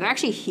Singapore. They're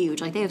actually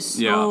huge. Like they have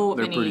so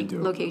many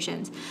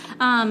locations.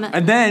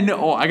 And then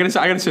I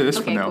gotta say this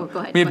one though. Go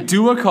ahead. We have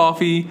Dua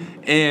Coffee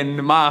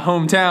in my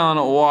hometown,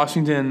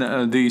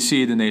 Washington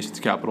D.C., the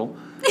nation's capital.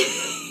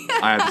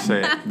 I have to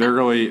say it. They're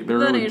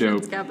really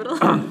dope. Capital.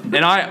 And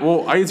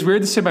it's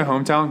weird to say my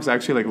hometown because I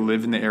actually like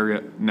live in the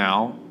area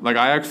now. Like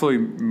I actually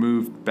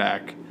moved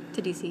back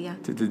to DC, yeah.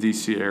 To the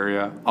DC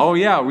area. Oh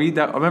yeah, I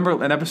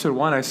remember in episode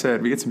 1 I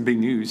said we get some big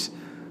news.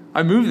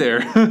 I moved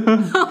there.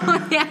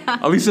 Oh yeah.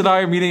 Elisa and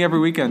I are meeting every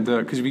weekend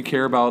because we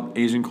care about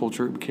Asian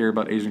culture, we care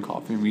about Asian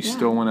coffee, and we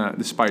still want to,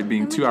 despite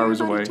being 2 hours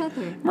away,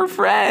 we're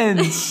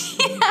friends.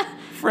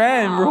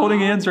 Friend, we're holding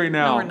hands right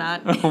now. No, we're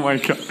not. Oh my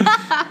god.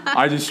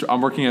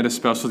 I'm working at a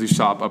specialty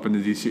shop up in the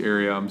DC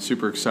area. I'm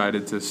super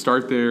excited to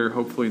start there.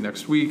 Hopefully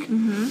next week.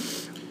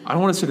 I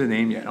don't want to say the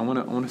name yet. I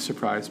want to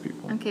surprise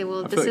people. Okay,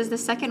 well this is the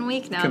second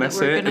week now. Can I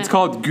say it? It's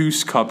called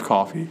Goose Cup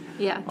Coffee.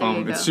 Yeah, there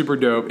you go. It's super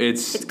dope.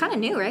 It's kind of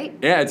new, right?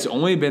 Yeah, it's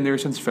only been there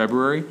since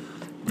February.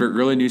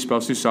 Really new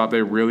specialty shop.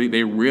 They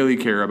really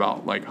care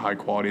about like high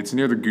quality. It's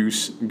near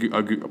the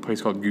a place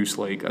called Goose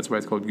Lake. That's why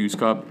it's called Goose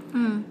Cup.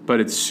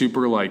 But it's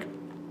super like.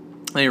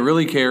 They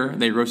really care.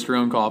 They roast their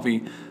own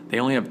coffee. They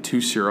only have 2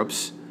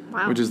 syrups,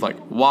 which is like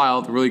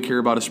wild. They really care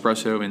about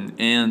espresso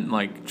and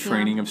like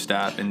training of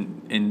staff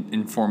and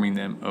informing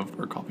them of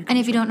our coffee culture. And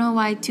if you don't know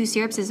why 2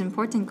 syrups is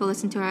important, go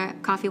listen to our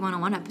Coffee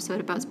 101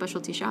 episode about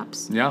specialty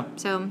shops. Yeah.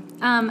 So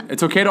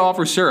it's okay to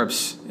offer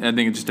syrups. I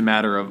think it's just a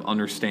matter of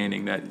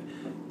understanding that.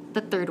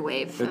 The third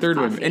wave. The third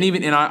wave,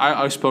 and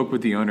I spoke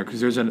with the owner because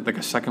there's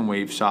a second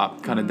wave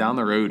shop kind of down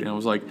the road, and I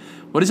was like,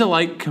 "What is it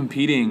like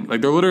competing?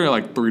 Like they're literally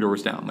like 3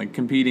 doors down, like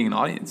competing in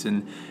audience."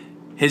 And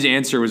his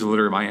answer was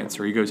literally my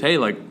answer. He goes, "Hey,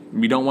 like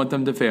we don't want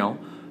them to fail,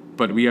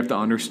 but we have to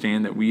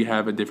understand that we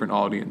have a different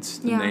audience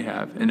than they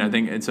have, and I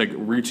think it's like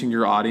reaching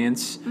your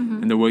audience,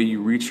 and the way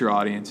you reach your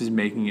audience is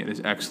making it as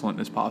excellent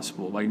as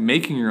possible, like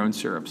making your own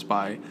syrups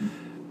by."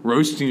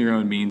 Roasting your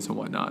own beans and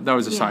whatnot. That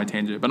was a side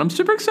tangent, but I'm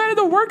super excited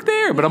to work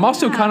there. But I'm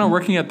also kind of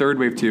working at Third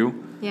Wave too.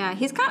 Yeah,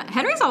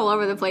 Henry's all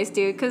over the place,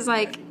 dude. Cause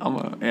like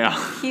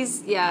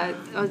he's kind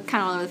of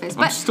all over the place.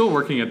 I'm still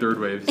working at Third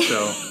Wave,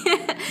 so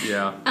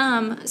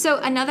yeah. So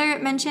another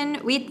mention,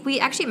 we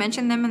actually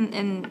mentioned them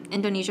in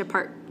Indonesia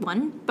Part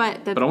 1,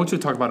 but I want you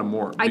to talk about it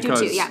more. I do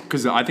too, yeah.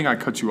 Because I think I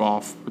cut you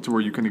off to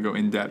where you couldn't go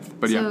in depth.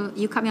 But so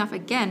you cut me off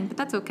again, but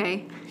that's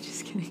okay.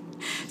 Just kidding.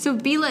 So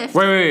Blift.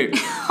 Wait.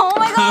 Oh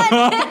my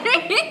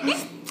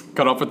God.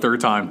 Cut off a third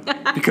time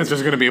because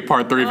there's going to be a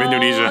Part 3 of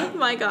Indonesia. Oh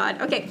my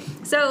God. Okay,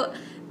 so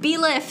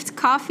Blift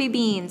coffee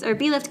beans, or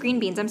Blift green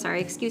beans, I'm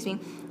sorry, excuse me,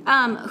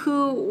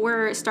 who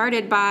were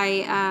started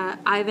by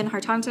Ivan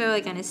Hartanto,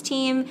 like, and his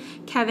team,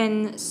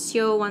 Kevin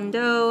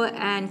Siowando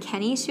and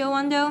Kenny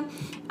Siowando.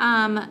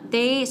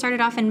 They started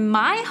off in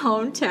my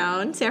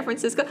hometown, San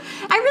Francisco.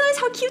 I realize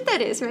how cute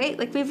that is, right?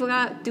 Like, we've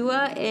got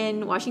Dua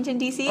in Washington,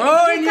 D.C.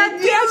 Oh,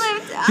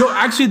 yes. Yo,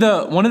 actually,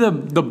 one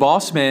of the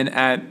boss men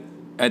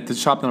at the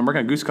shop that I'm working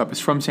at, Goose Cup, is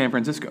from San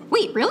Francisco.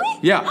 Wait, really?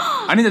 Yeah.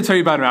 I need to tell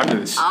you about him after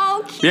this.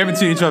 Oh, cute. We haven't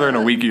seen each other in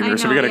a week either,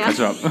 so we got to catch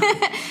up.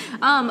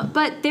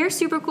 But they're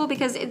super cool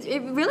because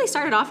it really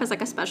started off as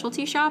like a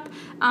specialty shop,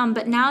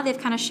 but now they've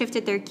kind of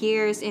shifted their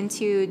gears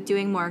into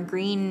doing more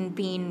green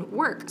bean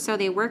work. So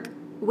they work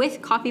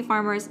with coffee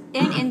farmers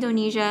in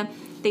Indonesia.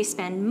 They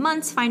spend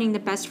months finding the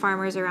best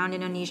farmers around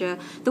Indonesia,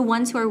 the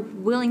ones who are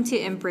willing to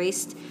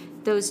embrace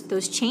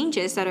those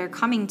changes that are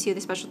coming to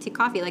the specialty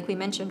coffee, like we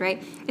mentioned,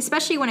 right?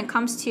 Especially when it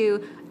comes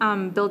to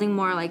building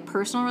more like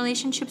personal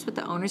relationships with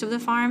the owners of the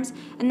farms,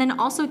 and then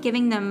also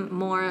giving them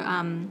more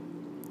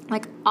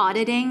like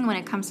auditing when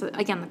it comes to,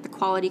 again, like the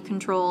quality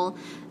control,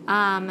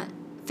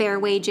 fair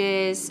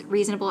wages,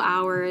 reasonable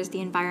hours,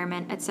 the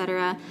environment,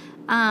 etc.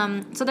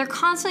 So they're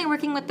constantly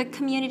working with the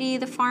community,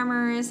 the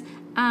farmers,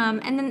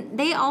 and then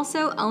they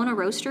also own a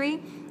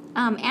roastery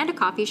and a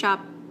coffee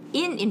shop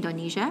in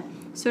Indonesia,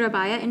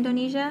 Surabaya,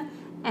 Indonesia,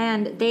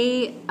 and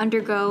they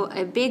undergo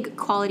a big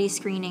quality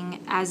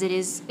screening as it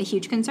is a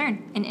huge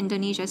concern in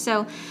Indonesia.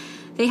 So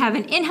they have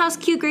an in-house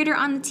Q grader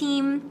on the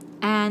team,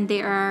 and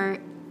they are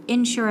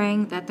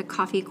ensuring that the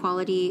coffee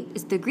quality,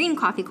 the green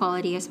coffee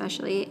quality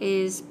especially,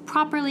 is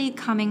properly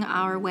coming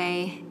our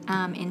way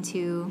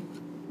into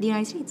the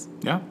United States.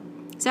 Yeah.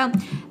 So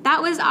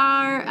that was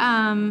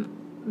our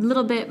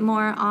little bit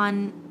more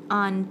on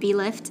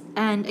Blift,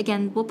 and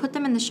again, we'll put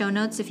them in the show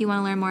notes if you want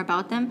to learn more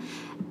about them.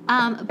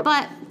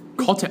 But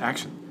call to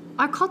action.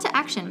 Our call to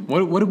action.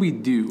 What do we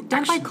do?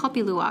 Don't buy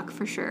Kopi Luwak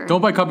for sure.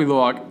 Don't buy Kopi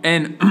Luwak,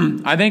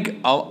 and I think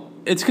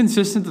it's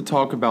consistent to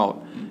talk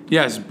about.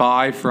 Yes,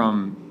 buy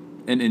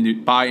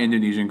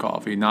Indonesian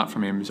coffee, not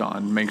from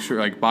Amazon. Make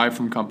sure buy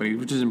from companies,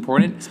 which is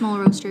important. Small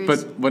roasters.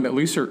 But what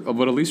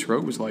Elise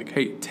wrote was like,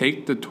 hey,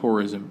 take the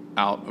tourism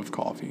out of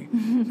coffee.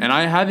 And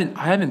I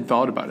haven't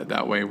thought about it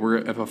that way. Where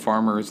if a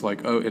farmer is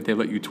like, oh, if they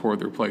let you tour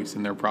their place,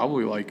 and they're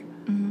probably like,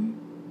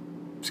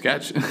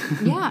 sketch.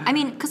 Yeah, I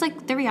mean, because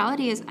the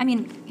reality is, I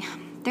mean,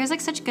 there's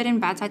such good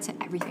and bad sides to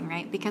everything,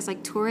 right? Because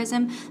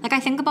tourism, I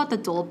think about the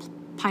Dole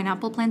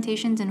pineapple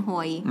plantations in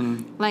Hawaii.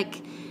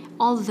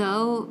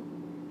 Although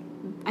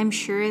I'm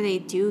sure they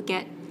do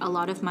get a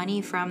lot of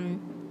money from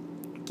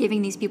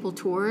giving these people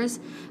tours,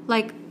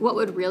 what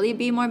would really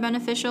be more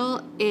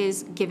beneficial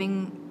is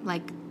giving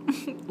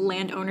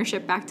land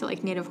ownership back to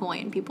Native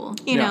Hawaiian people,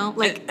 you know?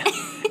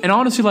 And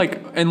honestly,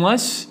 and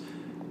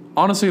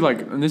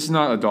this is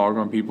not a dog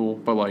on people,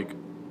 but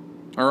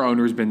our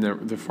owner's been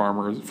the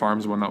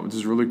farms and whatnot, which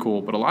is really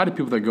cool. But a lot of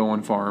people that go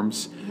on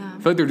farms, I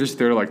feel like they're just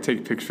there to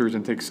take pictures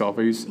and take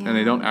selfies, and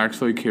they don't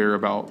actually care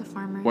about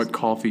what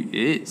coffee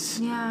is.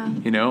 Yeah.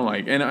 You know,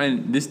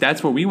 and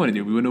that's what we want to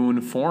do. We want to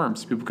inform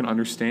so people can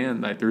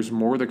understand that there's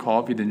more to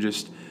coffee than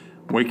just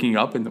waking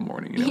up in the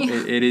morning. You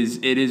know, it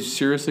is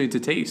seriously to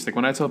taste.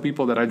 When I tell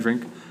people that I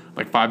drink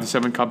 5 to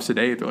 7 cups a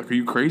day, they're like, "Are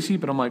you crazy?"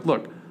 But I'm like,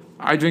 look,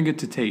 I drink it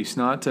to taste,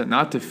 not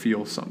to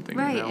feel something.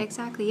 Right, you know?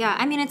 Exactly. Yeah.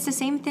 I mean, it's the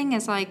same thing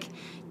as I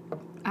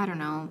don't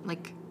know,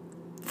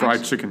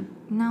 fried chicken.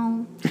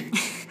 No.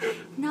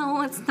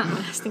 No, it's not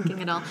what I was thinking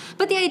at all.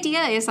 But the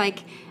idea is I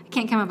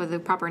can't come up with a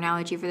proper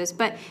analogy for this,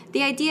 but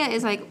the idea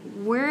is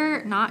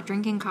we're not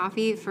drinking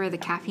coffee for the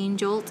caffeine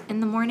jolt in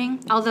the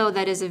morning, although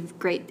that is a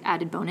great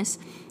added bonus.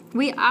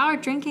 We are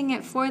drinking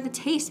it for the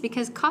taste,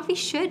 because coffee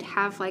should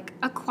have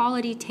a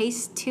quality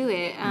taste to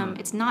it.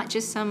 It's not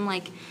just some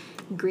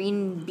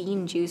green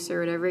bean juice or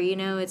whatever, you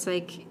know. It's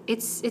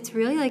it's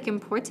really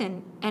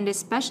important, and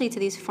especially to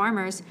these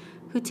farmers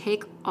who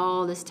take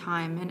all this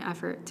time and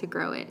effort to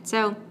grow it.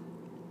 So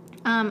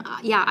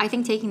I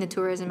think taking the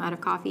tourism out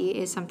of coffee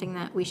is something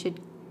that we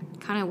should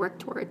kind of work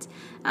towards.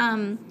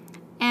 And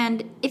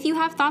if you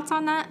have thoughts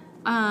on that,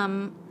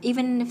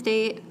 even if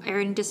they are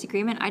in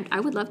disagreement, I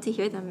would love to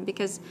hear them,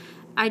 because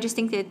I just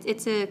think that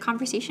it's a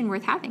conversation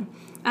worth having.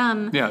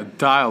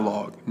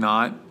 Dialogue,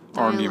 not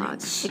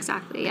arguments.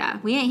 Exactly, yeah.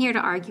 We ain't here to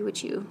argue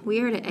with you.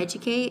 We're here to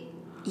educate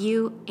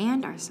you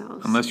and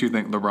ourselves. Unless you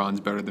think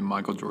LeBron's better than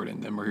Michael Jordan,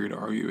 then we're here to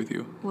argue with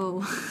you.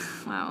 Whoa.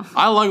 Wow.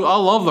 I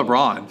love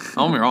LeBron.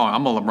 Don't get me wrong,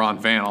 I'm a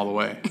LeBron fan all the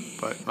way.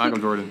 But Michael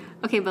Jordan.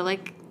 Okay, but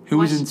who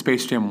was in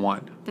Space Jam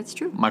 1? That's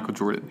true. Michael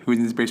Jordan. Who was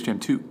in Space Jam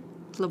 2?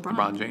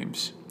 LeBron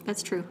James.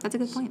 That's true. That's a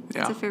good point.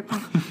 That's Yeah. a fair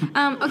point.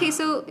 Okay,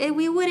 so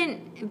we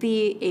wouldn't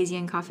be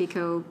Asian Coffee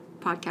Co.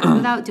 podcast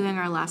without doing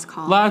our last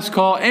call. Last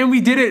call, and we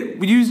did it.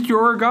 We used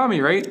your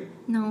origami, right?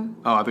 No.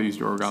 Oh, I thought you used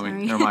your origami.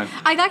 Sorry. Never mind.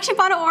 I actually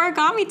bought an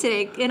origami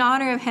today in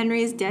honor of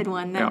Henry's dead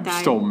one that Yeah, I'm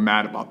died. still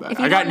mad about that. If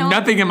you I got don't know-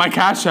 nothing in my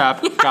Cash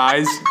App,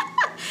 guys.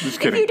 Just If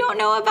kidding. you don't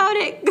know about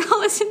it, go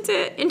listen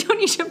to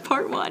Indonesia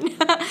Part 1.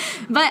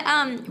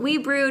 But we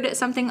brewed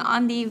something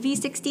on the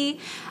V60.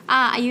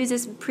 I use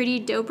this pretty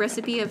dope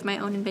recipe of my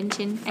own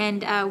invention.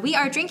 And we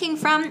are drinking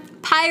from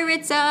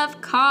Pirates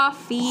of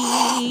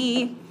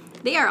Coffee.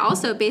 They are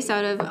also based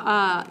out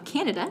of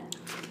Canada.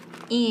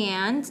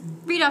 And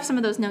read off some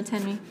of those notes,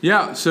 Henry.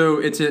 Yeah, so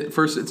it's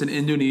an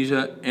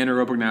Indonesia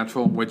anaerobic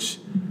natural, which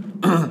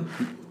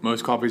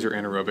most coffees are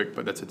anaerobic,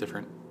 but that's a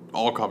different.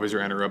 All coffees are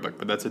anaerobic,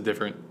 but that's a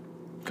different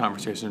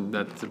conversation.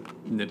 That's a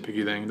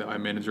nitpicky thing that my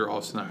manager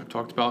Austin and I have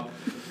talked about.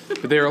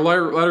 But they are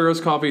lighter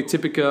roast coffee,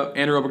 Typica,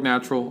 anaerobic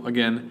natural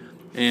again.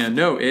 And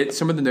no,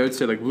 some of the notes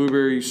say like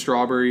blueberry,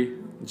 strawberry,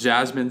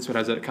 jasmine, so it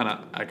has that kind of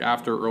like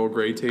after Earl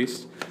Grey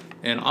taste.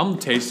 And I'm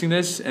tasting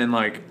this, and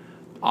like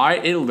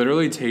it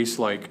literally tastes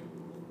like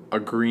a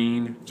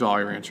green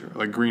Jolly Rancher,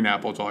 like green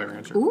apple Jolly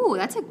Rancher. Ooh,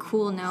 that's a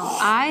cool note.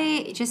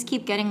 I just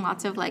keep getting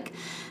lots of like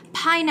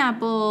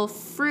pineapple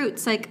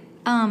fruits, like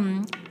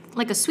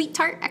a sweet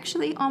tart,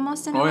 actually,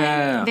 almost in a way.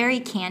 Yeah. Very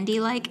candy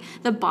like.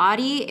 The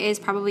body is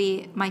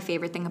probably my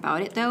favorite thing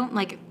about it, though.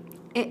 Like,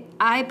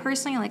 I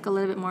personally like a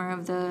little bit more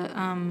of the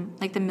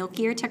like the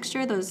milkier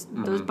texture, those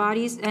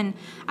bodies, and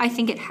I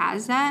think it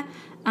has that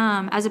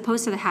as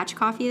opposed to the Hatch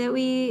coffee that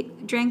we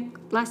drank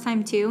last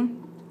time too.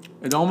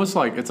 It's almost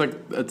like it's like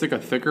a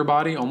thicker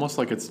body, almost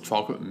like it's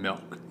chocolate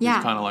milk. Yeah.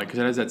 It's kind of like because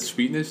it has that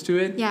sweetness to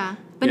it. Yeah,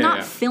 but Yeah, not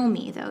yeah.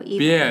 filmy though.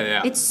 Either.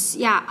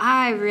 Yeah.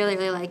 I really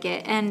really like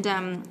it,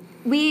 and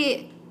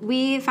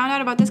we found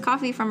out about this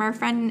coffee from our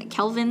friend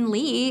Kelvin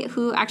Lee,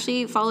 who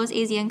actually follows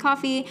AZN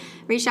Coffee.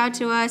 Reached out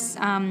to us,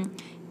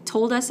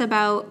 told us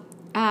about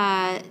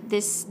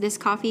this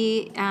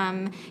coffee.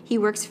 He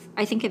works,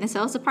 I think, in the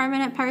sales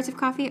department at Pirates of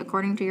Coffee,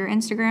 according to your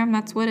Instagram.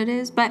 That's what it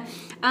is. But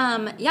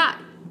yeah,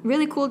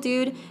 really cool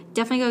dude.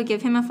 Definitely go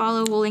give him a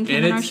follow. We'll link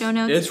him in our show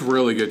notes. It's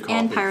really good coffee.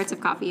 And Pirates of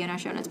Coffee in our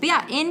show notes. But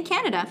yeah, in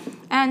Canada.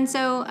 And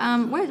so,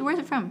 where's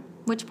it from?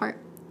 Which part?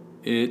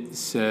 It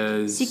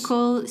says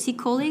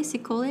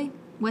Sikole,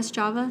 West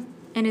Java,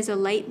 and is a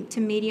light to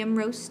medium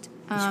roast.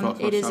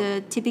 It is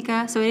a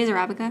Typica, so it is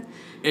Arabica.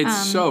 It's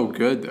so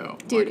good though.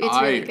 Dude,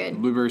 it's really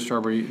good. Blueberry,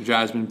 strawberry,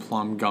 jasmine,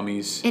 plum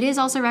gummies. It is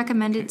also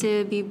recommended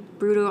to be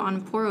brewed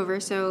on pour over,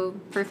 so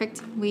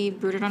perfect. We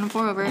brewed it on a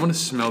pour over. I want to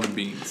smell the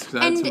beans. 'Cause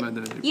I had some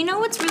And you know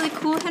what's really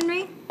cool,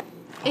 Henry?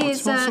 it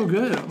smells so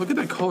good. Look at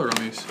that color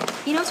on these.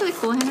 You know what's really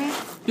cool, Henry?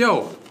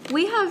 Yo,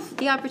 We have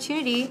the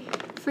opportunity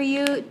for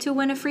you to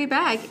win a free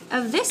bag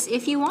of this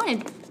if you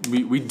wanted.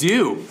 we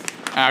do.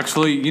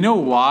 Actually, you know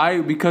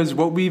why? Because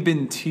what we've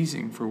been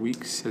teasing for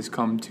weeks has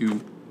come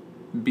to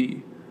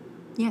be.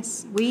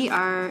 Yes, we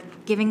are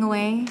giving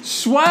away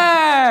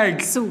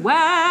Swag!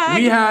 swag.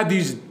 We had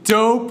these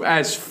dope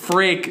as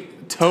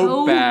frick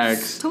tote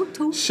bags.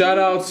 Tote. Shout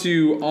out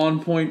to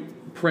On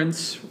Point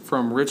Prints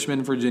from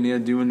Richmond, Virginia,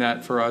 doing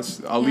that for us.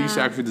 Elise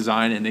Yeah. actually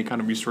designed it, and they kind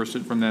of resourced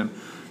it from them.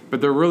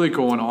 But they're really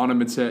cool, and on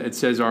them it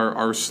says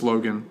our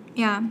slogan.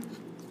 Yeah,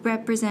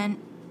 reorient,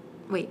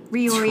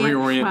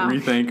 Reorient, Wow.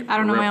 rethink, I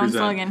don't know represent. my own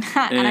slogan,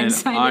 and I'm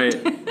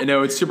excited. I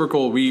know it's super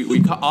cool.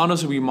 We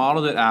honestly we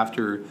modeled it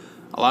after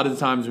a lot of the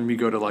times when we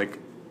go to like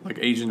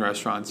Asian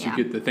restaurants, Yeah.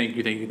 you get the thank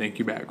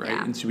you bag, right?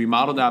 Yeah. And so we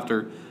modeled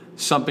after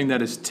something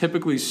that is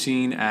typically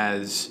seen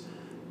as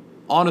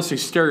honestly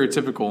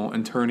stereotypical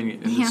and turning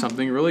it into Yeah.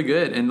 something really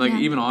good. And like Yeah.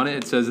 even on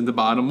it says at the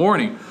bottom,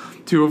 warning,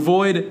 to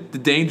avoid the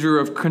danger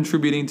of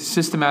contributing to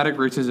systematic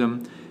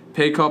racism,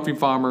 pay coffee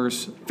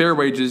farmers fair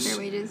wages, Fair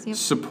wages, yep.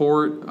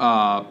 support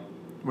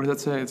what does that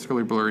say? It's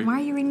really blurry. Why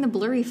are you reading the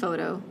blurry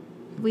photo?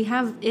 We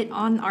have it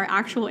on our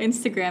actual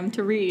Instagram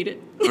to read.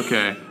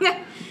 Okay.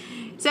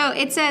 So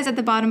it says at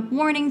the bottom,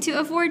 warning, to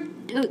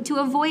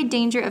avoid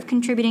danger of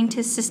contributing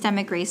to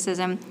systemic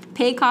racism,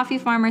 pay coffee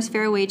farmers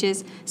fair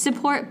wages,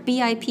 support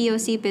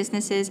BIPOC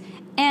businesses,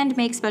 and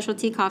make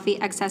specialty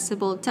coffee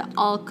accessible to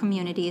all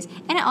communities.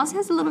 And it also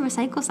has a little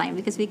recycle sign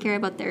because we care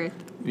about the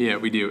earth. Yeah,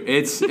 we do.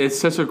 It's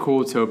such a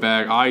cool tote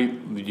bag. I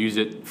use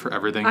it for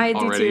everything I do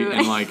already. too.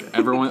 And like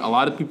everyone, a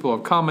lot of people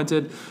have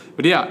commented.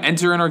 But yeah,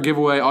 enter in our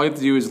giveaway. All you have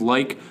to do is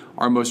like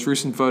our most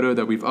recent photo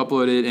that we've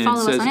uploaded, and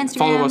Follow it says us on Instagram.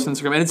 follow us on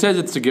Instagram. And it says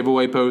it's a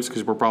giveaway post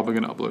because we're probably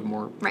going to upload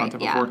more Right,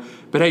 content yeah. before.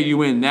 But hey, you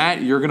win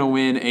that. You're going to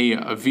win a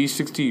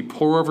V60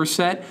 pour over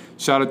set.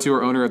 Shout out to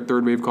our owner at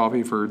Third Wave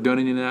Coffee for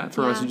donating that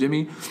for us, Yeah.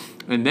 Jimmy.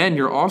 And then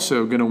you're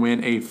also going to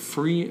win a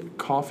free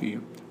coffee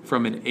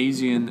from an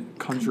Asian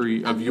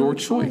country of your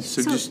choice.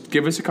 So just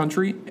give us a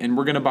country, and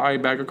we're going to buy a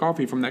bag of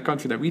coffee from that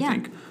country that we Yeah.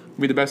 think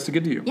be the best to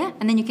give to you. Yeah,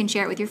 and then you can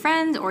share it with your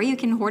friends, or you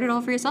can hoard it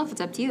all for yourself.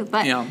 It's up to you.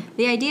 But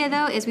the idea,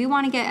 though, is we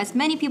want to get as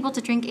many people to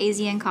drink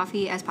AZN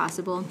coffee as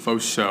possible. For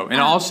sure. And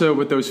also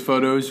with those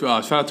photos,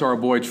 shout out to our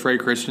boy Trey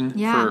Christian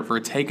for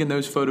taking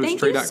those photos.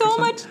 Thank you so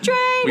much, Trey.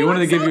 We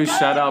wanted to give you a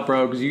shout out,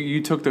 bro, because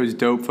you took those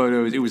dope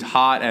photos. It was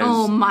hot as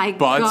oh my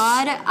butts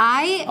god!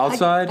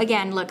 outside.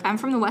 Again, look, I'm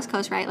from the West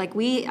Coast, right? Like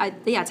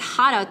it's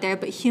hot out there,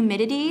 but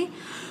humidity.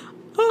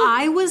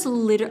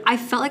 I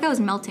felt like I was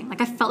melting.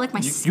 Like I felt like my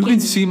skin. You can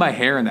see my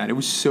hair in that. It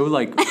was so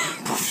like,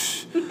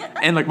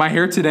 and like my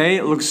hair today,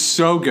 it looks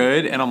so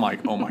good, and I'm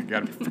like, oh my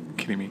god, are you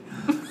kidding me?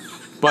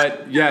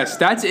 But yes,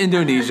 that's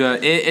Indonesia.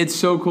 It's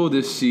so cool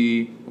to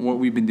see what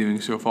we've been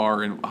doing so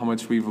far and how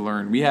much we've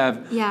learned. We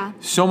have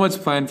so much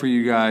planned for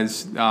you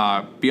guys.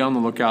 Be on the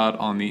lookout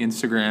on the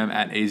Instagram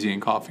at AZN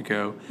Coffee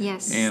Co.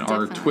 Yes, and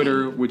definitely. Our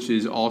Twitter, which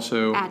is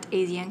also at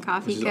AZN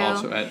Coffee Co. Which is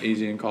also at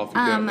AZN Coffee Co.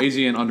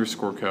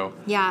 AZN_Co.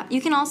 Yeah,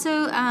 you can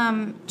also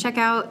check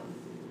out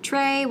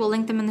Trey, we'll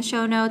link them in the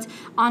show notes.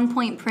 On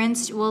Point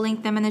Prince, we'll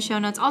link them in the show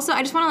notes. Also,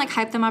 I just want to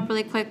hype them up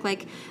really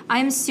quick.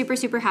 I'm super,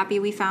 super happy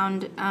we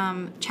found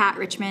Chat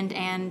Richmond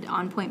and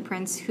On Point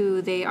Prince,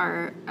 who they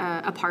are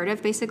a part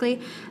of,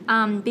 basically.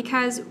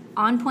 Because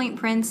On Point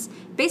Prince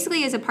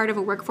basically is a part of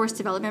a workforce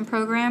development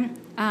program,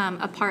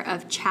 a part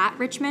of Chat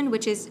Richmond,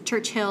 which is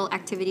Churchill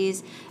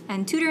activities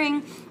and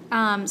tutoring.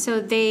 So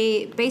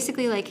they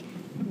basically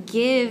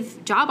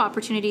give job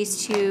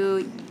opportunities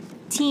to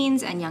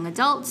teens and young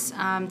adults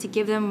to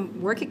give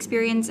them work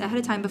experience ahead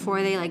of time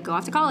before they go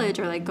off to college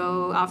or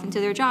go off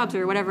into their jobs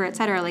or whatever,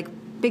 etc.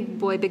 Big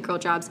boy, big girl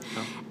jobs.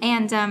 Oh.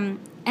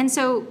 And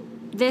so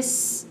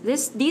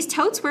these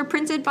totes were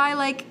printed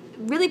by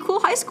really cool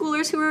high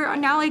schoolers who are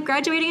now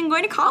graduating and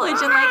going to college,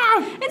 and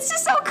it's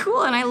just so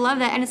cool, and I love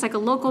that. And it's a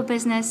local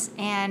business,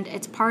 and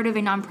it's part of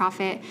a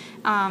nonprofit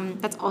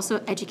that's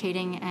also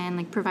educating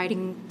and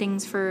providing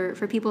things for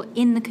people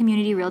in the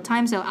community real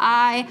time. So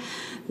I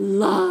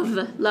love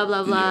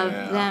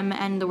them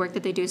and the work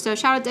that they do. So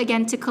shout out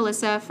again to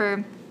Calissa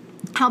for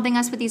helping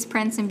us with these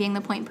prints and being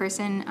the point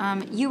person.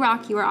 You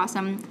rock. You are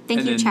awesome.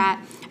 Thank you, chat,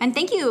 and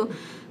thank you,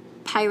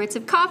 Pirates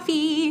of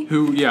Coffee.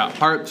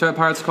 Pirates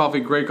of Coffee,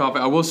 great coffee.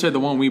 I will say the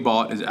one we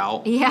bought is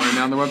out right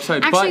now on the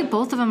website. Actually,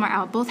 both of them are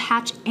out. Both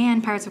Hatch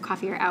and Pirates of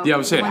Coffee are out. Yeah, I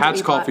would say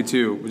Hatch Coffee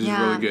too, which is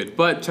really good.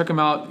 But check them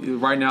out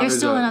right now. There's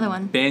still another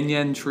one.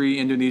 Banyan Tree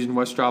Indonesian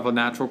West Java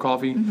Natural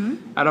Coffee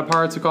out of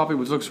Pirates of Coffee,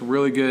 which looks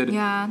really good.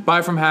 Yeah.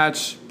 Buy from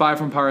Hatch, buy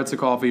from Pirates of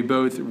Coffee.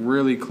 Both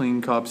really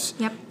clean cups.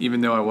 Yep. Even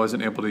though I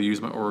wasn't able to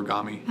use my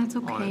origami. That's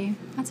okay.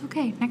 That's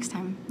okay. Next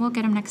time. We'll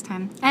get them next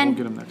time. And we'll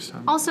get them next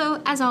time.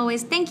 Also, as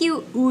always, thank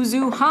you,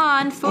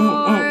 Uzuhan, for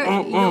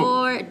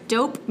your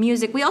dope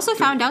music. We also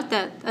found out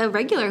that a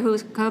regular who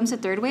comes to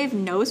Third Wave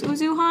knows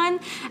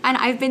Uzuhan, and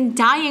I've been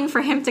dying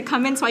for him to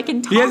come in so I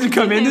can talk to him. He hasn't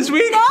come in this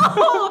week?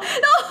 No!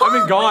 I've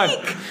been gone.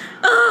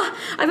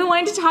 I've been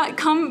wanting to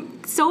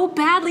come so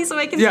badly so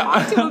I can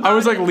talk to him about I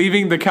was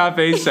leaving the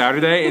cafe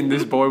Saturday, and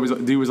this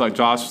dude was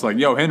Josh was like,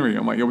 yo, Henry.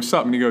 I'm like, yo, what's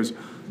up? And he goes,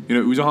 you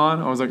know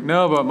Uzuhan? I was like,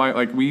 no,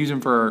 but we use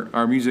him for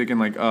our music,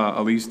 and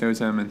Elise knows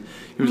him, and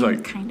he was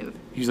kind of.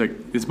 He's like,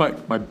 it's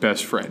my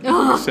best friend.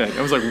 He said.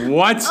 I was like,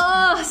 what?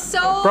 Oh,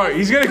 so bro,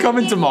 he's gonna come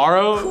in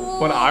tomorrow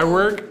cool. when I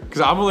work, because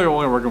I'm only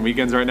working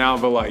weekends right now.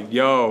 But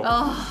yo,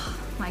 oh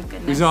my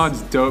goodness,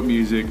 Uzuhan's dope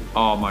music.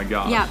 Oh my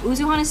god. Yeah,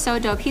 Uzuhan is so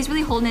dope. He's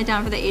really holding it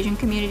down for the Asian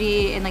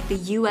community and the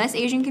U.S.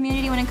 Asian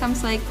community when it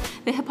comes to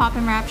the hip hop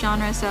and rap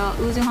genre. So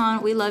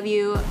Uzuhan, we love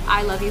you.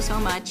 I love you so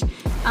much.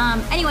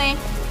 Anyway.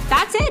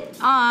 That's it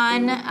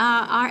on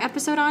our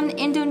episode on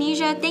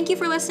Indonesia. Thank you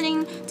for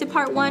listening to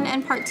part 1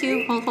 and part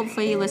 2. Well,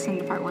 hopefully you listened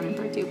to part 1 and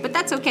part 2, but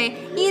that's okay.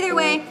 Either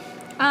way,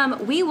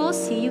 we will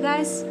see you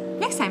guys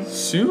next time.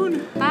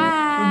 Soon.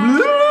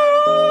 Bye.